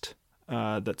trust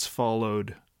that's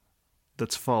followed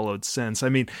since. I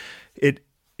mean,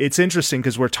 it's interesting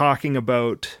because we're talking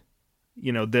about,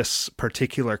 you know, this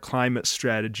particular climate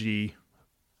strategy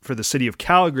for the city of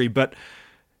Calgary, but,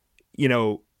 you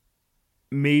know,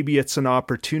 maybe it's an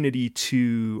opportunity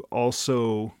to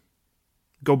also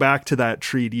go back to that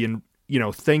treaty and, you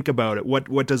know, think about it.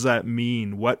 What does that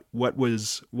mean? What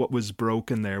was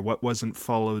broken there? What wasn't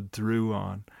followed through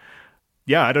on?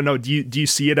 Yeah, I don't know. Do you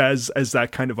see it as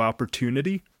that kind of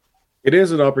opportunity? It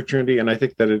is an opportunity, and I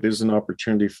think that it is an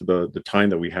opportunity for the time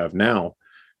that we have now.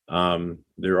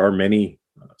 There are many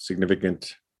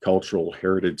significant cultural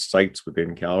heritage sites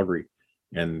within Calgary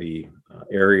and the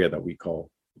area that we call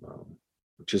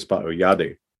Chispa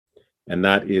Oyade, and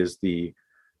that is the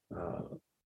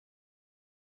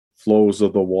flows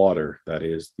of the water, that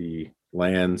is the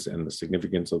lands and the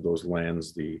significance of those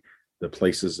lands, the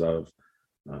places of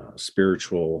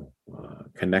spiritual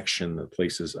connection, the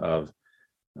places of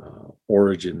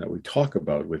origin that we talk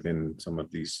about within some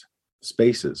of these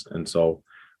spaces. And so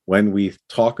when we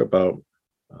talk about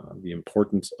the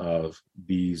importance of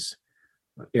these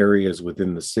areas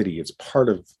within the city, it's part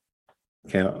of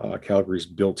Calgary's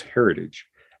built heritage,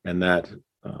 and that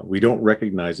we don't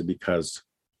recognize it because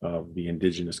of the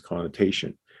Indigenous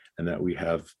connotation, and that we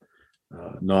have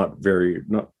not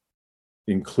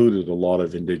included a lot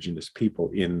of Indigenous people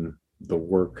in the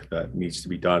work that needs to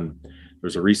be done.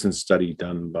 There's a recent study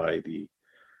done by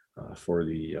for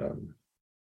the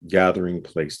gathering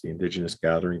place, the Indigenous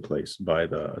gathering place by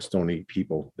the Stoney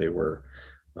people. They were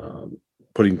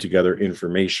putting together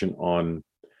information on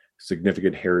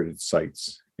significant heritage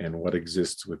sites and what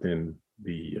exists within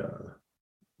the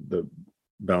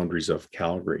boundaries of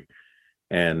Calgary.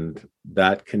 And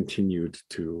that continued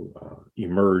to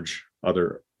emerge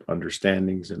other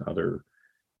understandings and other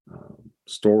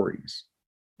stories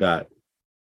that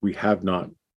we have not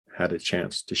had a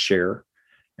chance to share,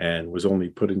 and was only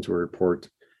put into a report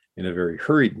in a very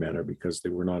hurried manner because they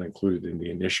were not included in the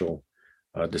initial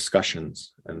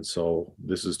discussions. And so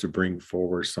this is to bring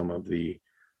forward some of the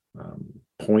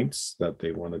points that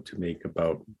they wanted to make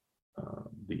about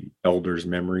the elders'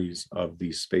 memories of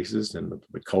these spaces and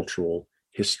the cultural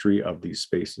history of these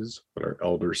spaces, what our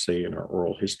elders say in our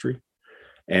oral history,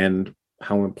 and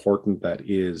how important that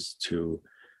is to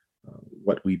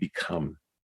what we become.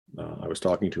 I was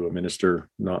talking to a minister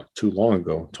not too long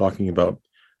ago, talking about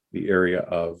the area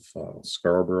of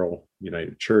Scarborough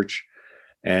United Church,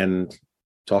 and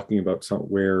talking about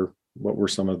what were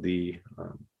some of the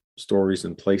stories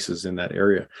and places in that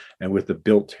area. And with the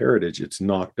built heritage, it's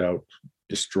knocked out,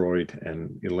 destroyed,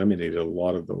 and eliminated a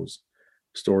lot of those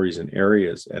stories and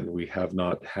areas. And we have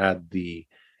not had the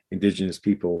Indigenous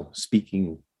people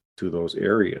speaking to those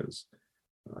areas.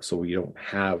 So we don't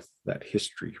have that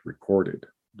history recorded.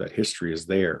 That history is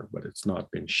there, but it's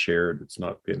not been shared. It's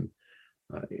not been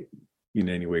in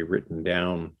any way written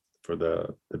down for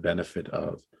the benefit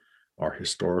of our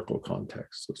historical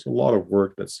context. So it's a lot of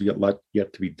work that's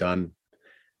yet to be done.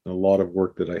 And a lot of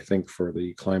work that I think for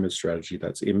the climate strategy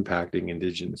that's impacting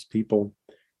Indigenous people,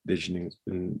 Indigenous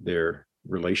in their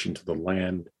relation to the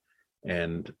land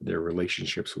and their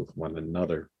relationships with one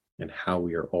another, and how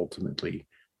we are ultimately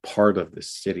part of this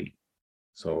city.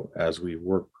 So as we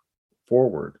work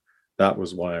forward, that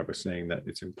was why I was saying that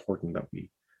it's important that we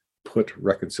put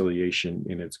reconciliation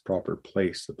in its proper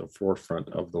place at the forefront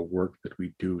of the work that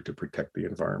we do to protect the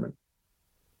environment.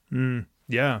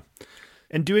 Yeah.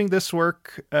 And doing this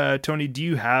work, Tony, do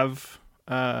you have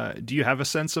Do you have a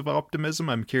sense of optimism?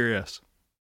 I'm curious.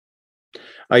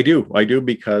 I do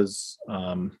because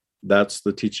that's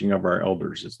the teaching of our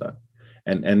elders, is that,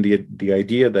 and the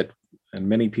idea that, and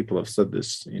many people have said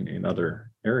this in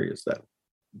other areas, that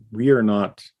we are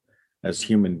not, as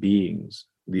human beings,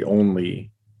 the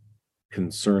only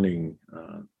concerning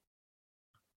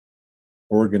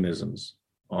organisms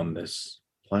on this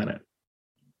planet.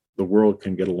 The world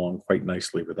can get along quite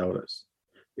nicely without us.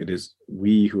 It is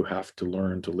we who have to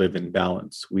learn to live in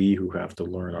balance. We who have to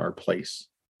learn our place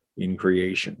in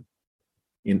creation,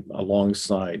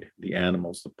 alongside the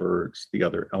animals, the birds, the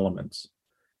other elements.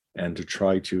 And to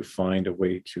try to find a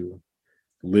way to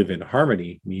live in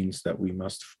harmony means that we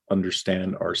must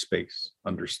understand our space,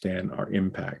 understand our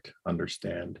impact,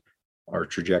 understand our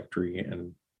trajectory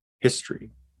and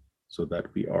history, so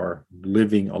that we are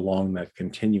living along that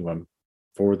continuum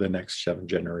for the next 7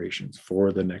 generations,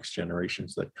 for the next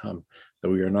generations that come, that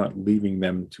we are not leaving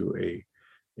them to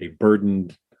a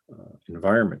burdened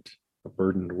environment, a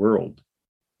burdened world,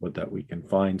 but that we can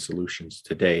find solutions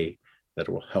today that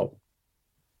will help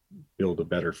build a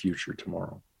better future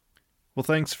tomorrow. Well,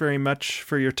 thanks very much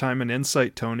for your time and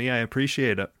insight, Tony. I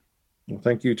appreciate it. Well,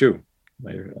 thank you too.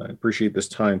 I appreciate this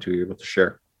time to be able to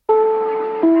share.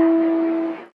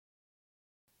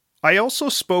 I also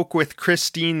spoke with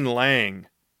Christine Laing.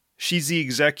 She's the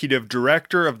executive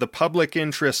director of the Public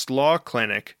Interest Law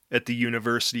Clinic at the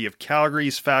University of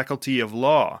Calgary's Faculty of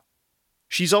Law.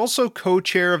 She's also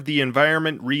co-chair of the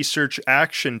Environment Research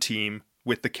Action Team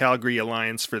with the Calgary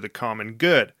Alliance for the Common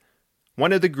Good,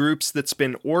 one of the groups that's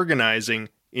been organizing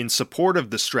in support of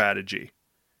the strategy.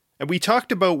 And we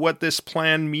talked about what this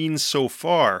plan means so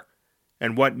far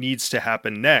and what needs to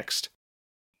happen next.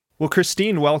 Well,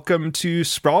 Christine, welcome to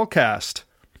Sprawlcast.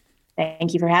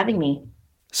 Thank you for having me.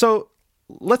 So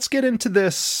let's get into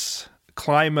this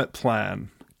climate plan.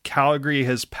 Calgary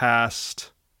has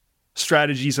passed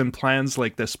strategies and plans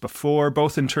like this before,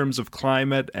 both in terms of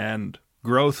climate and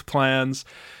growth plans,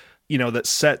 that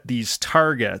set these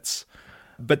targets.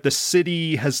 But the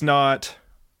city has not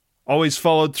always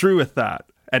followed through with that.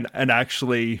 And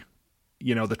actually,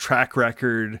 the track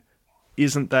record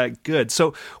isn't that good.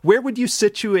 So where would you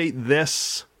situate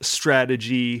this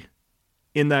strategy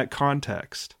in that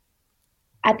context?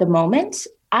 At the moment,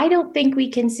 I don't think we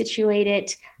can situate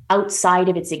it outside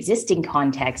of its existing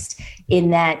context,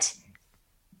 in that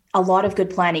a lot of good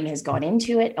planning has gone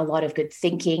into it, a lot of good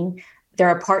thinking. There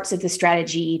are parts of the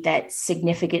strategy that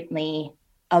significantly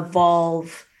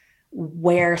evolve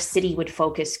where city would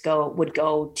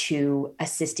go to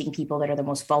assisting people that are the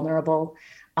most vulnerable,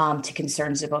 to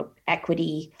concerns about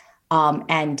equity,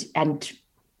 and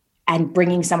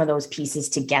bringing some of those pieces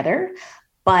together.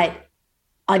 But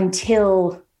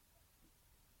until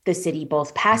the city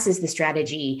both passes the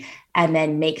strategy and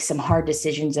then makes some hard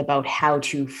decisions about how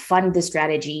to fund the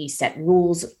strategy, set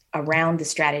rules around the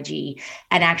strategy,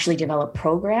 and actually develop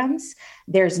programs,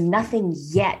 there's nothing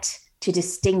yet to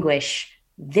distinguish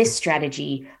this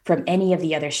strategy from any of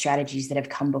the other strategies that have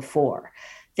come before.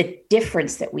 The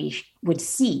difference that we would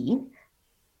see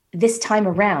this time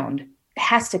around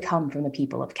has to come from the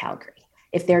people of Calgary.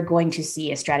 If they're going to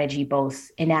see a strategy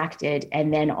both enacted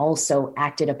and then also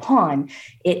acted upon,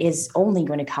 it is only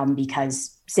going to come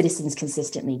because citizens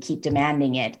consistently keep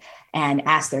demanding it and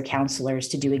ask their councillors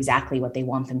to do exactly what they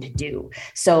want them to do.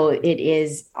 So it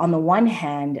is, on the one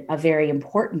hand, a very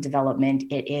important development.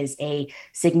 It is a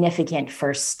significant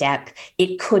first step.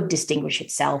 It could distinguish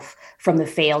itself from the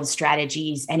failed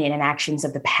strategies and inactions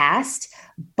of the past,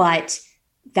 but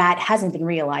that hasn't been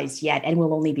realized yet and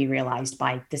will only be realized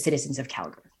by the citizens of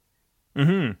Calgary.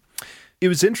 Mm-hmm. It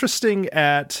was interesting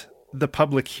at the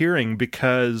public hearing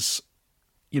because,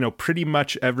 pretty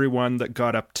much everyone that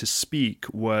got up to speak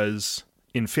was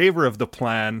in favor of the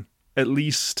plan, at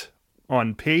least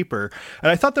on paper. And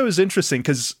I thought that was interesting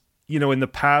because, in the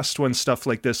past when stuff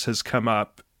like this has come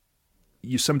up,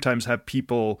 you sometimes have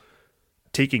people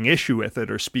taking issue with it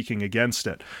or speaking against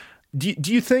it. Do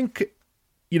you think,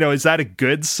 is that a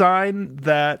good sign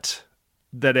that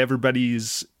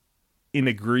everybody's in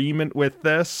agreement with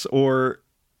this? Or,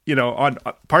 on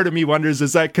part of me wonders,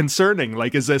 is that concerning?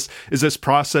 Like, is this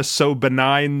process so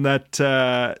benign that,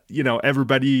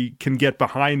 everybody can get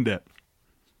behind it?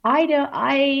 I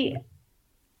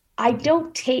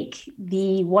don't take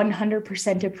the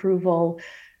 100% approval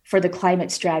for the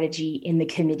climate strategy in the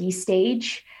committee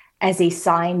stage as a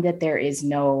sign that there is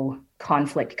no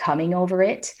conflict coming over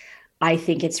it. I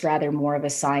think it's rather more of a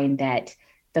sign that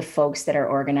the folks that are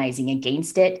organizing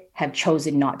against it have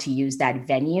chosen not to use that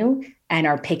venue and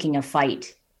are picking a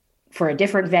fight for a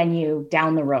different venue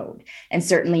down the road. And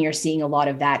certainly you're seeing a lot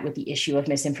of that with the issue of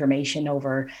misinformation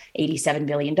over $87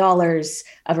 billion,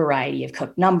 a variety of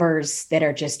cooked numbers that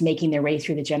are just making their way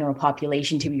through the general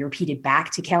population to be repeated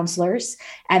back to councillors.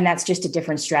 And that's just a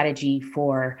different strategy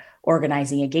for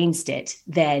organizing against it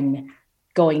than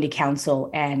going to council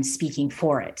and speaking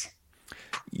for it.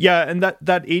 Yeah, and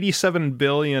that 87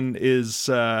 billion is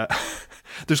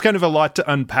there's kind of a lot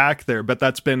to unpack there, but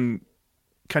that's been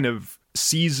kind of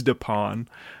seized upon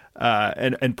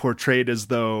and portrayed as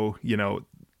though, you know,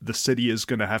 the city is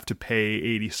going to have to pay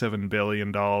 $87 billion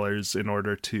in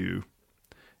order to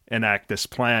enact this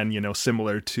plan, you know,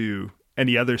 similar to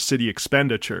any other city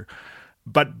expenditure.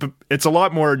 But it's a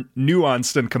lot more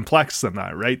nuanced and complex than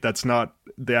that, right? That's not,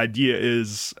 the idea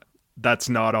is that's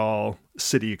not all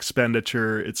city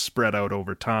expenditure. It's spread out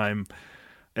over time,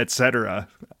 etc.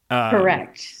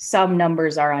 Correct. Some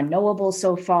numbers are unknowable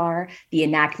so far. The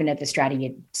enactment of the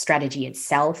strategy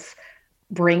itself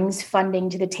brings funding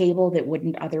to the table that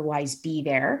wouldn't otherwise be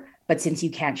there. But since you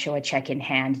can't show a check in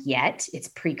hand yet, it's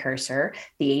precursor.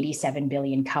 The 87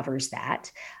 billion covers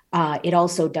that. It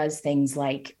also does things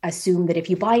like assume that if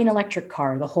you buy an electric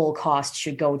car, the whole cost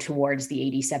should go towards the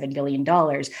 $87 billion.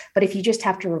 But if you just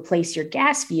have to replace your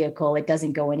gas vehicle, it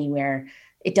doesn't go anywhere.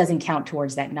 It doesn't count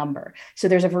towards that number. So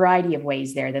there's a variety of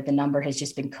ways there that the number has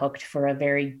just been cooked for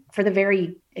the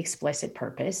very explicit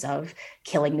purpose of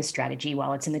killing the strategy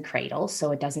while it's in the cradle,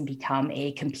 so it doesn't become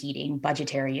a competing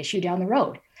budgetary issue down the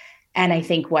road. And I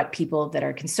think what people that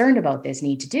are concerned about this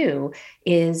need to do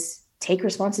is take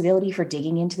responsibility for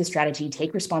digging into the strategy,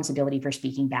 take responsibility for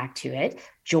speaking back to it,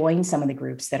 join some of the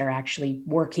groups that are actually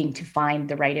working to find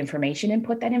the right information and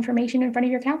put that information in front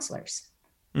of your councillors.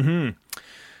 Mm-hmm.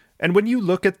 And when you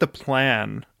look at the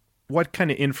plan, what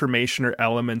kind of information or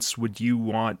elements would you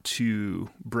want to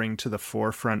bring to the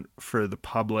forefront for the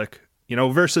public, you know,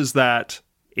 versus that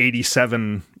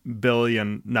 87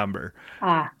 billion number?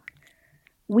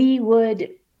 We would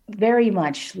very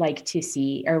much like to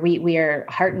see, or we are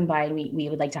heartened by, and we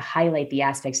would like to highlight the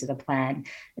aspects of the plan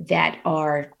that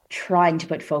are trying to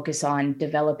put focus on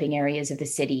developing areas of the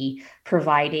city,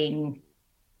 providing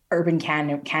urban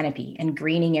canopy and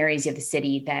greening areas of the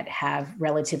city that have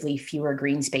relatively fewer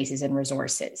green spaces and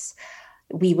resources.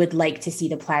 We would like to see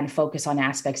the plan focus on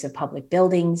aspects of public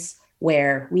buildings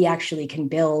where we actually can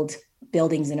build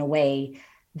buildings in a way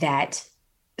that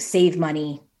save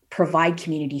money, provide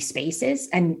community spaces,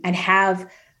 and have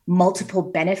multiple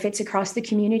benefits across the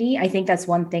community. I think that's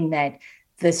one thing that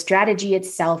the strategy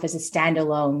itself as a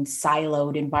standalone,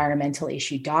 siloed environmental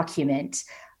issue document,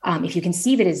 if you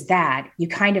conceive it as that, you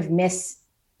kind of miss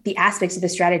the aspects of the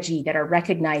strategy that are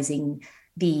recognizing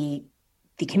the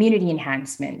community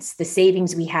enhancements, the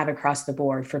savings we have across the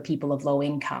board for people of low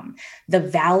income. The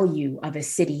value of a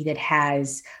city that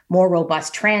has more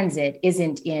robust transit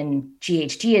isn't in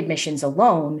GHG admissions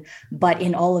alone, but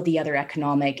in all of the other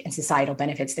economic and societal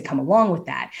benefits that come along with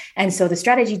that. And so the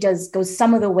strategy goes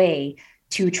some of the way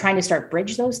to trying to start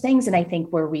bridge those things. And I think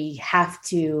where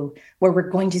we're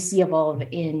going to see evolve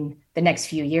in the next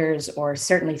few years, or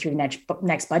certainly through the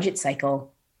next budget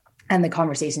cycle, and the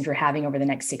conversations we're having over the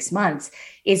next 6 months,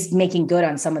 is making good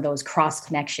on some of those cross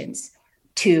connections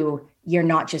to, you're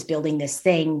not just building this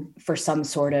thing for some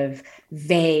sort of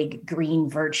vague green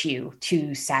virtue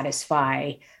to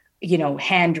satisfy, you know,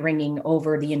 hand wringing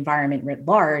over the environment writ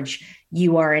large.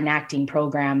 You are enacting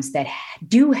programs that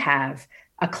do have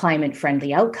a climate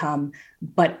friendly outcome,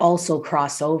 but also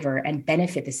cross over and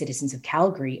benefit the citizens of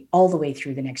Calgary all the way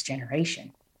through the next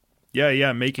generation.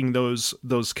 Yeah, making those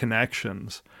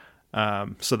connections.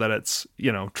 So that it's,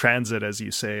 you know, transit, as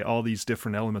you say, all these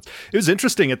different elements. It was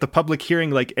interesting at the public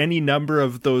hearing, like any number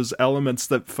of those elements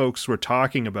that folks were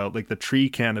talking about, like the tree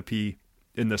canopy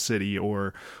in the city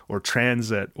or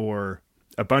transit or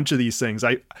a bunch of these things.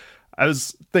 I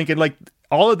was thinking, like,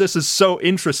 all of this is so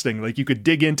interesting. Like, you could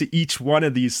dig into each one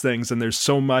of these things and there's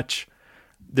so much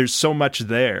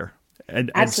there. And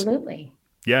absolutely.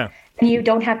 Yeah. And you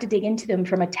don't have to dig into them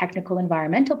from a technical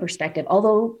environmental perspective,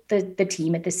 although the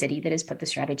team at the city that has put the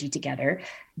strategy together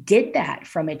did that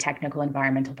from a technical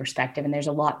environmental perspective. And there's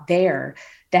a lot there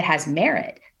that has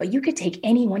merit. But you could take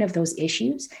any one of those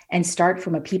issues and start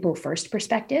from a people first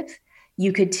perspective.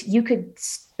 You could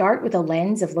start with a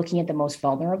lens of looking at the most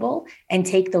vulnerable and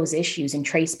take those issues and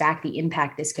trace back the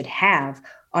impact this could have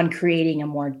on creating a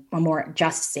more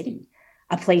just city,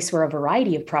 a place where a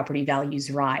variety of property values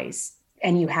rise.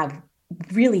 And you have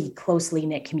really closely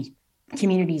knit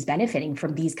communities benefiting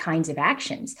from these kinds of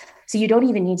actions. So you don't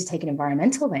even need to take an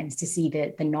environmental lens to see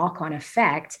the knock-on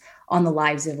effect on the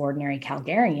lives of ordinary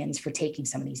Calgarians for taking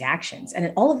some of these actions.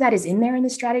 And all of that is in there in the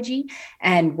strategy.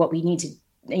 And what we need to,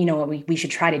 what we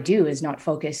should try to do is not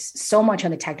focus so much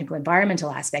on the technical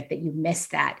environmental aspect that you miss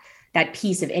that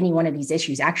piece of any one of these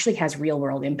issues actually has real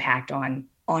world impact on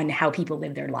how people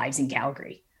live their lives in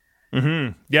Calgary.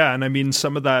 Mm-hmm. Yeah. And I mean,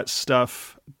 some of that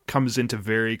stuff comes into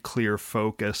very clear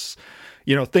focus.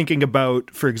 Thinking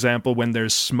about, for example, when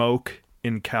there's smoke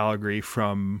in Calgary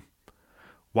from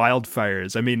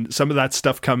wildfires. I mean, some of that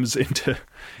stuff comes into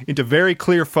very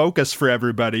clear focus for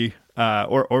everybody,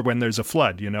 or when there's a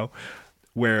flood,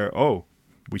 where,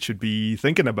 we should be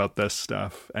thinking about this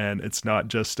stuff. And it's not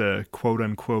just a quote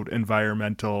unquote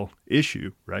environmental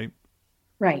issue, right?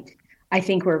 Right. I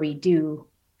think where we do,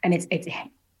 and it's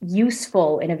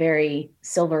useful in a very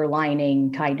silver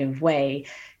lining kind of way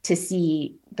to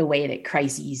see the way that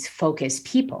crises focus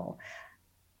people.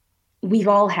 We've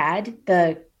all had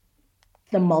the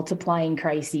multiplying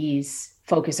crises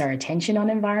focus our attention on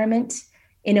environment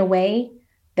in a way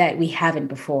that we haven't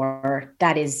before.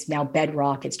 That is now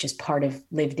bedrock. It's just part of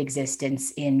lived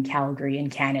existence in Calgary and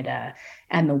Canada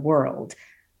and the world.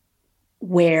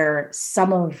 Where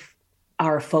some of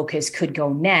our focus could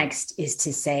go next is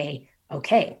to say,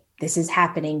 okay, this is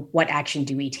happening. What action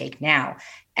do we take now?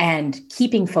 And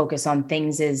keeping focus on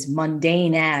things as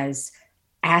mundane as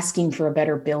asking for a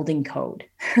better building code,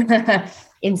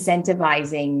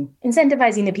 incentivizing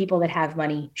the people that have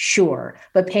money, sure,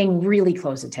 but paying really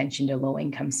close attention to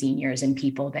low-income seniors and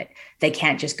people that they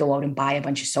can't just go out and buy a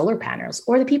bunch of solar panels,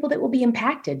 or the people that will be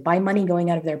impacted by money going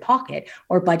out of their pocket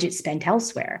or budget spent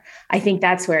elsewhere. I think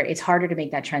that's where it's harder to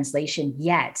make that translation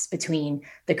yet between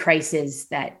the crises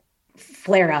that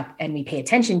flare up and we pay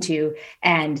attention to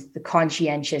and the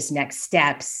conscientious next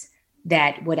steps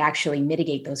that would actually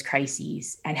mitigate those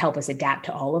crises and help us adapt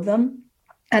to all of them.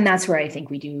 And that's where I think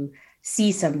we do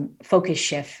see some focus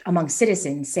shift among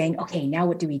citizens saying, okay, now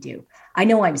what do we do? I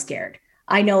know I'm scared.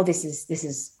 I know this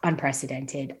is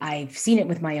unprecedented. I've seen it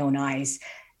with my own eyes.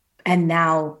 And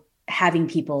now having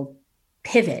people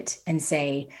pivot and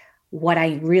say, what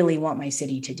I really want my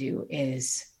city to do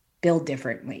is build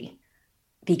differently,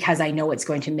 because I know it's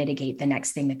going to mitigate the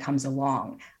next thing that comes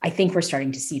along. I think we're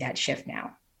starting to see that shift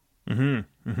now.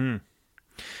 Mm-hmm.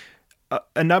 Mm-hmm.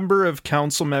 A number of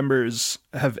council members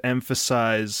have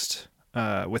emphasized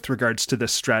with regards to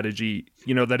this strategy,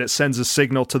 that it sends a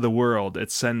signal to the world.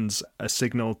 It sends a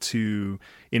signal to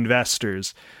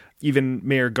investors. Even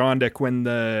Mayor Gondek,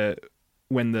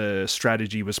 when the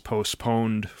strategy was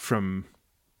postponed from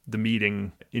the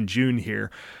meeting in June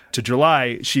here to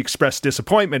July, she expressed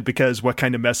disappointment because what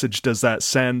kind of message does that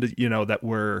send, that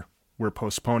we're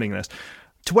postponing this?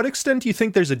 To what extent do you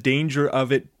think there's a danger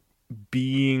of it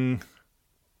being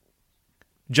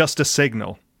just a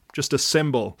signal, just a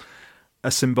symbol,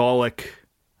 a symbolic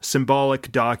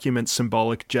document,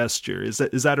 symbolic gesture? Is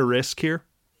that a risk here?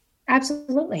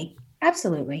 Absolutely.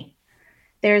 Absolutely.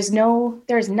 There's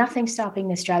nothing stopping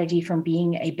this strategy from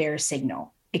being a bare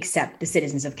signal, except the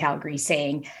citizens of Calgary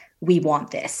saying, we want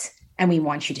this and we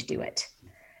want you to do it.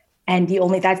 And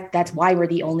that's why we're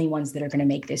the only ones that are going to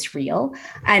make this real.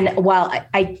 And while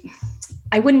I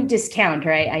wouldn't discount,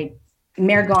 right,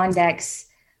 Mayor Gondek's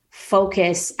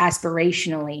focus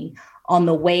aspirationally on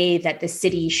the way that the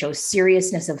city shows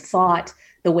seriousness of thought,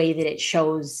 the way that it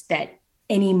shows that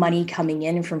any money coming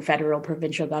in from federal,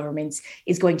 provincial governments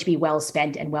is going to be well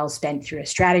spent through a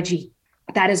strategy.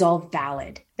 That is all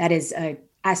valid. That is a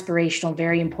aspirational,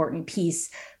 very important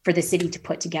piece for the city to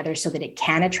put together so that it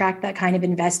can attract that kind of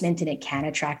investment and it can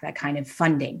attract that kind of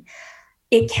funding.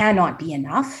 It cannot be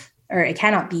enough, or it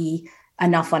cannot be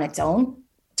enough on its own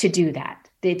to do that.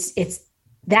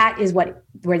 That is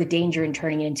where the danger in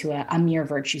turning it into a mere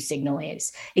virtue signal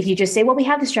is. If you just say, well, we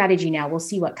have the strategy now, we'll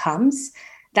see what comes.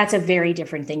 That's a very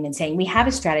different thing than saying we have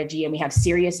a strategy and we have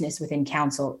seriousness within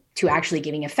council to actually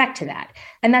giving effect to that.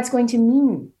 And that's going to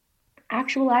mean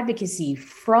actual advocacy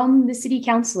from the city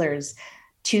councillors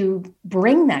to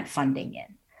bring that funding in.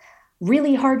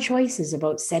 Really hard choices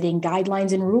about setting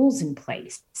guidelines and rules in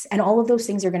place. And all of those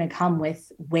things are going to come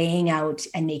with weighing out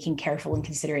and making careful and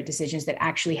considerate decisions that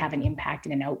actually have an impact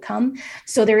and an outcome.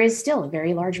 So there is still a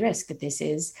very large risk that this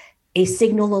is a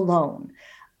signal alone.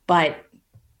 But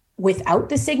without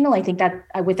the signal, I think that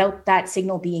without that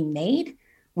signal being made,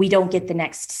 we don't get the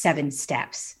next 7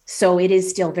 steps. So it is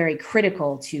still very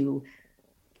critical to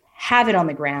have it on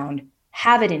the ground,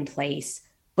 have it in place,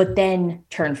 but then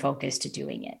turn focus to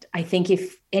doing it. I think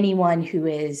if anyone who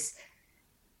is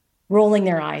rolling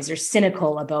their eyes or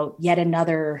cynical about yet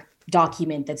another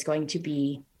document that's going to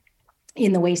be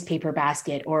in the waste paper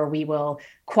basket, or we will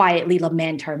quietly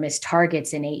lament our missed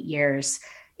targets in 8 years.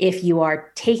 If you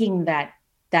are taking that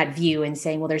view and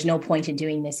saying, well, there's no point in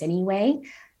doing this anyway,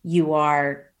 you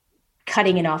are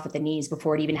cutting it off at the knees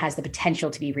before it even has the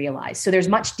potential to be realized. So there's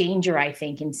much danger, I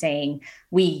think, in saying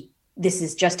this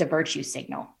is just a virtue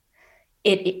signal.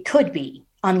 It could be,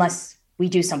 unless we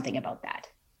do something about that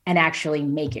and actually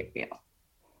make it real.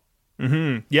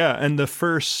 Mm-hmm. Yeah, and the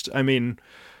first, later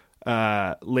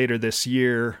this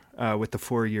year with the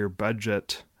 4-year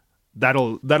budget,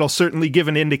 that'll certainly give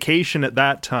an indication at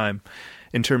that time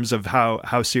in terms of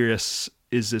how serious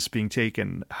is this being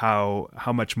taken, how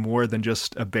much more than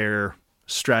just a bare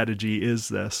strategy is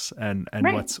this, and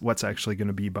right. what's actually going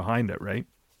to be behind it, right?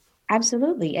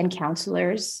 Absolutely. And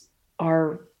councillors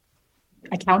are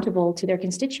accountable to their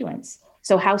constituents.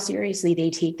 So how seriously they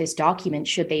take this document,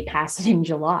 should they pass it in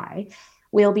July,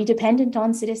 will be dependent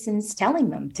on citizens telling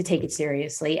them to take it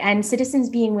seriously, and citizens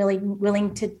being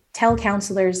willing to tell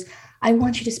councillors, I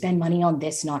want you to spend money on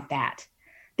this, not that.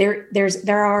 There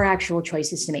are actual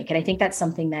choices to make. And I think that's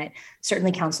something that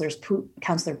certainly Councillor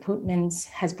Pootmans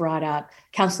has brought up.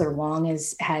 Councillor Wong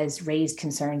has raised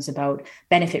concerns about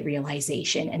benefit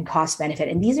realization and cost benefit.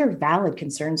 And these are valid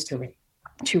concerns to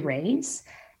raise.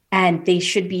 And they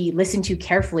should be listened to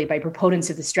carefully by proponents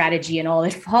of the strategy and all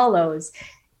that follows,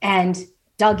 and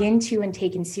dug into and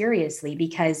taken seriously,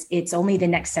 because it's only the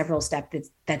next several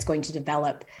steps that's going to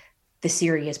develop the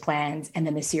serious plans and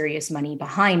then the serious money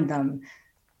behind them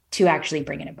to actually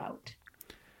bring it about.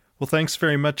 Well, thanks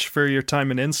very much for your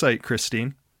time and insight,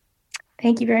 Christine.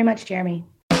 Thank you very much, Jeremy.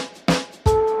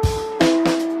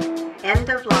 End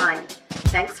of line.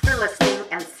 Thanks for listening,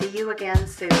 and see you again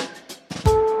soon.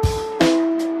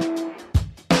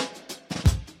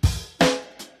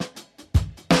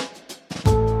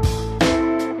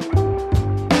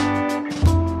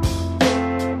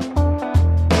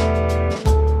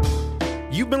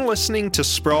 You've been listening to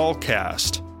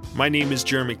Sprawlcast. My name is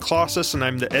Jeremy Klossis, and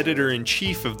I'm the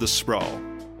editor-in-chief of The Sprawl.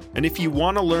 And if you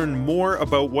want to learn more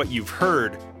about what you've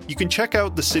heard, you can check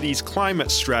out the city's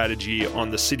climate strategy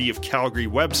on the City of Calgary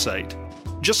website.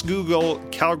 Just Google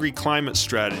Calgary Climate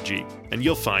Strategy, and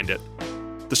you'll find it.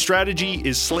 The strategy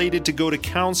is slated to go to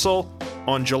council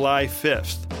on July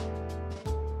 5th.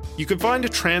 You can find a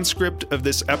transcript of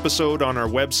this episode on our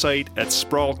website at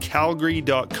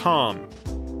sprawlcalgary.com.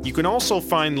 You can also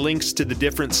find links to the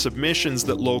different submissions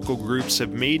that local groups have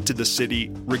made to the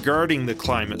city regarding the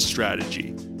climate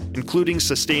strategy, including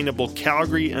Sustainable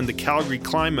Calgary and the Calgary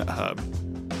Climate Hub.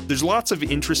 There's lots of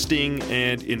interesting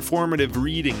and informative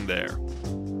reading there.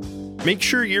 Make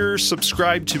sure you're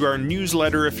subscribed to our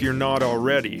newsletter if you're not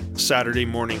already, Saturday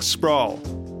Morning Sprawl.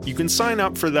 You can sign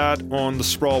up for that on the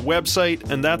Sprawl website,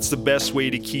 and that's the best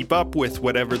way to keep up with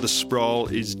whatever the Sprawl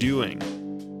is doing.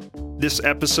 This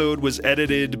episode was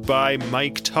edited by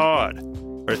Mike Todd.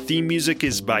 Our theme music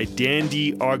is by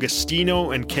Dandy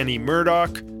Augustino and Kenny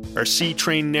Murdoch. Our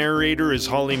C-Train narrator is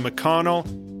Holly McConnell.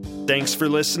 Thanks for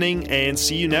listening, and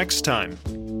see you next time.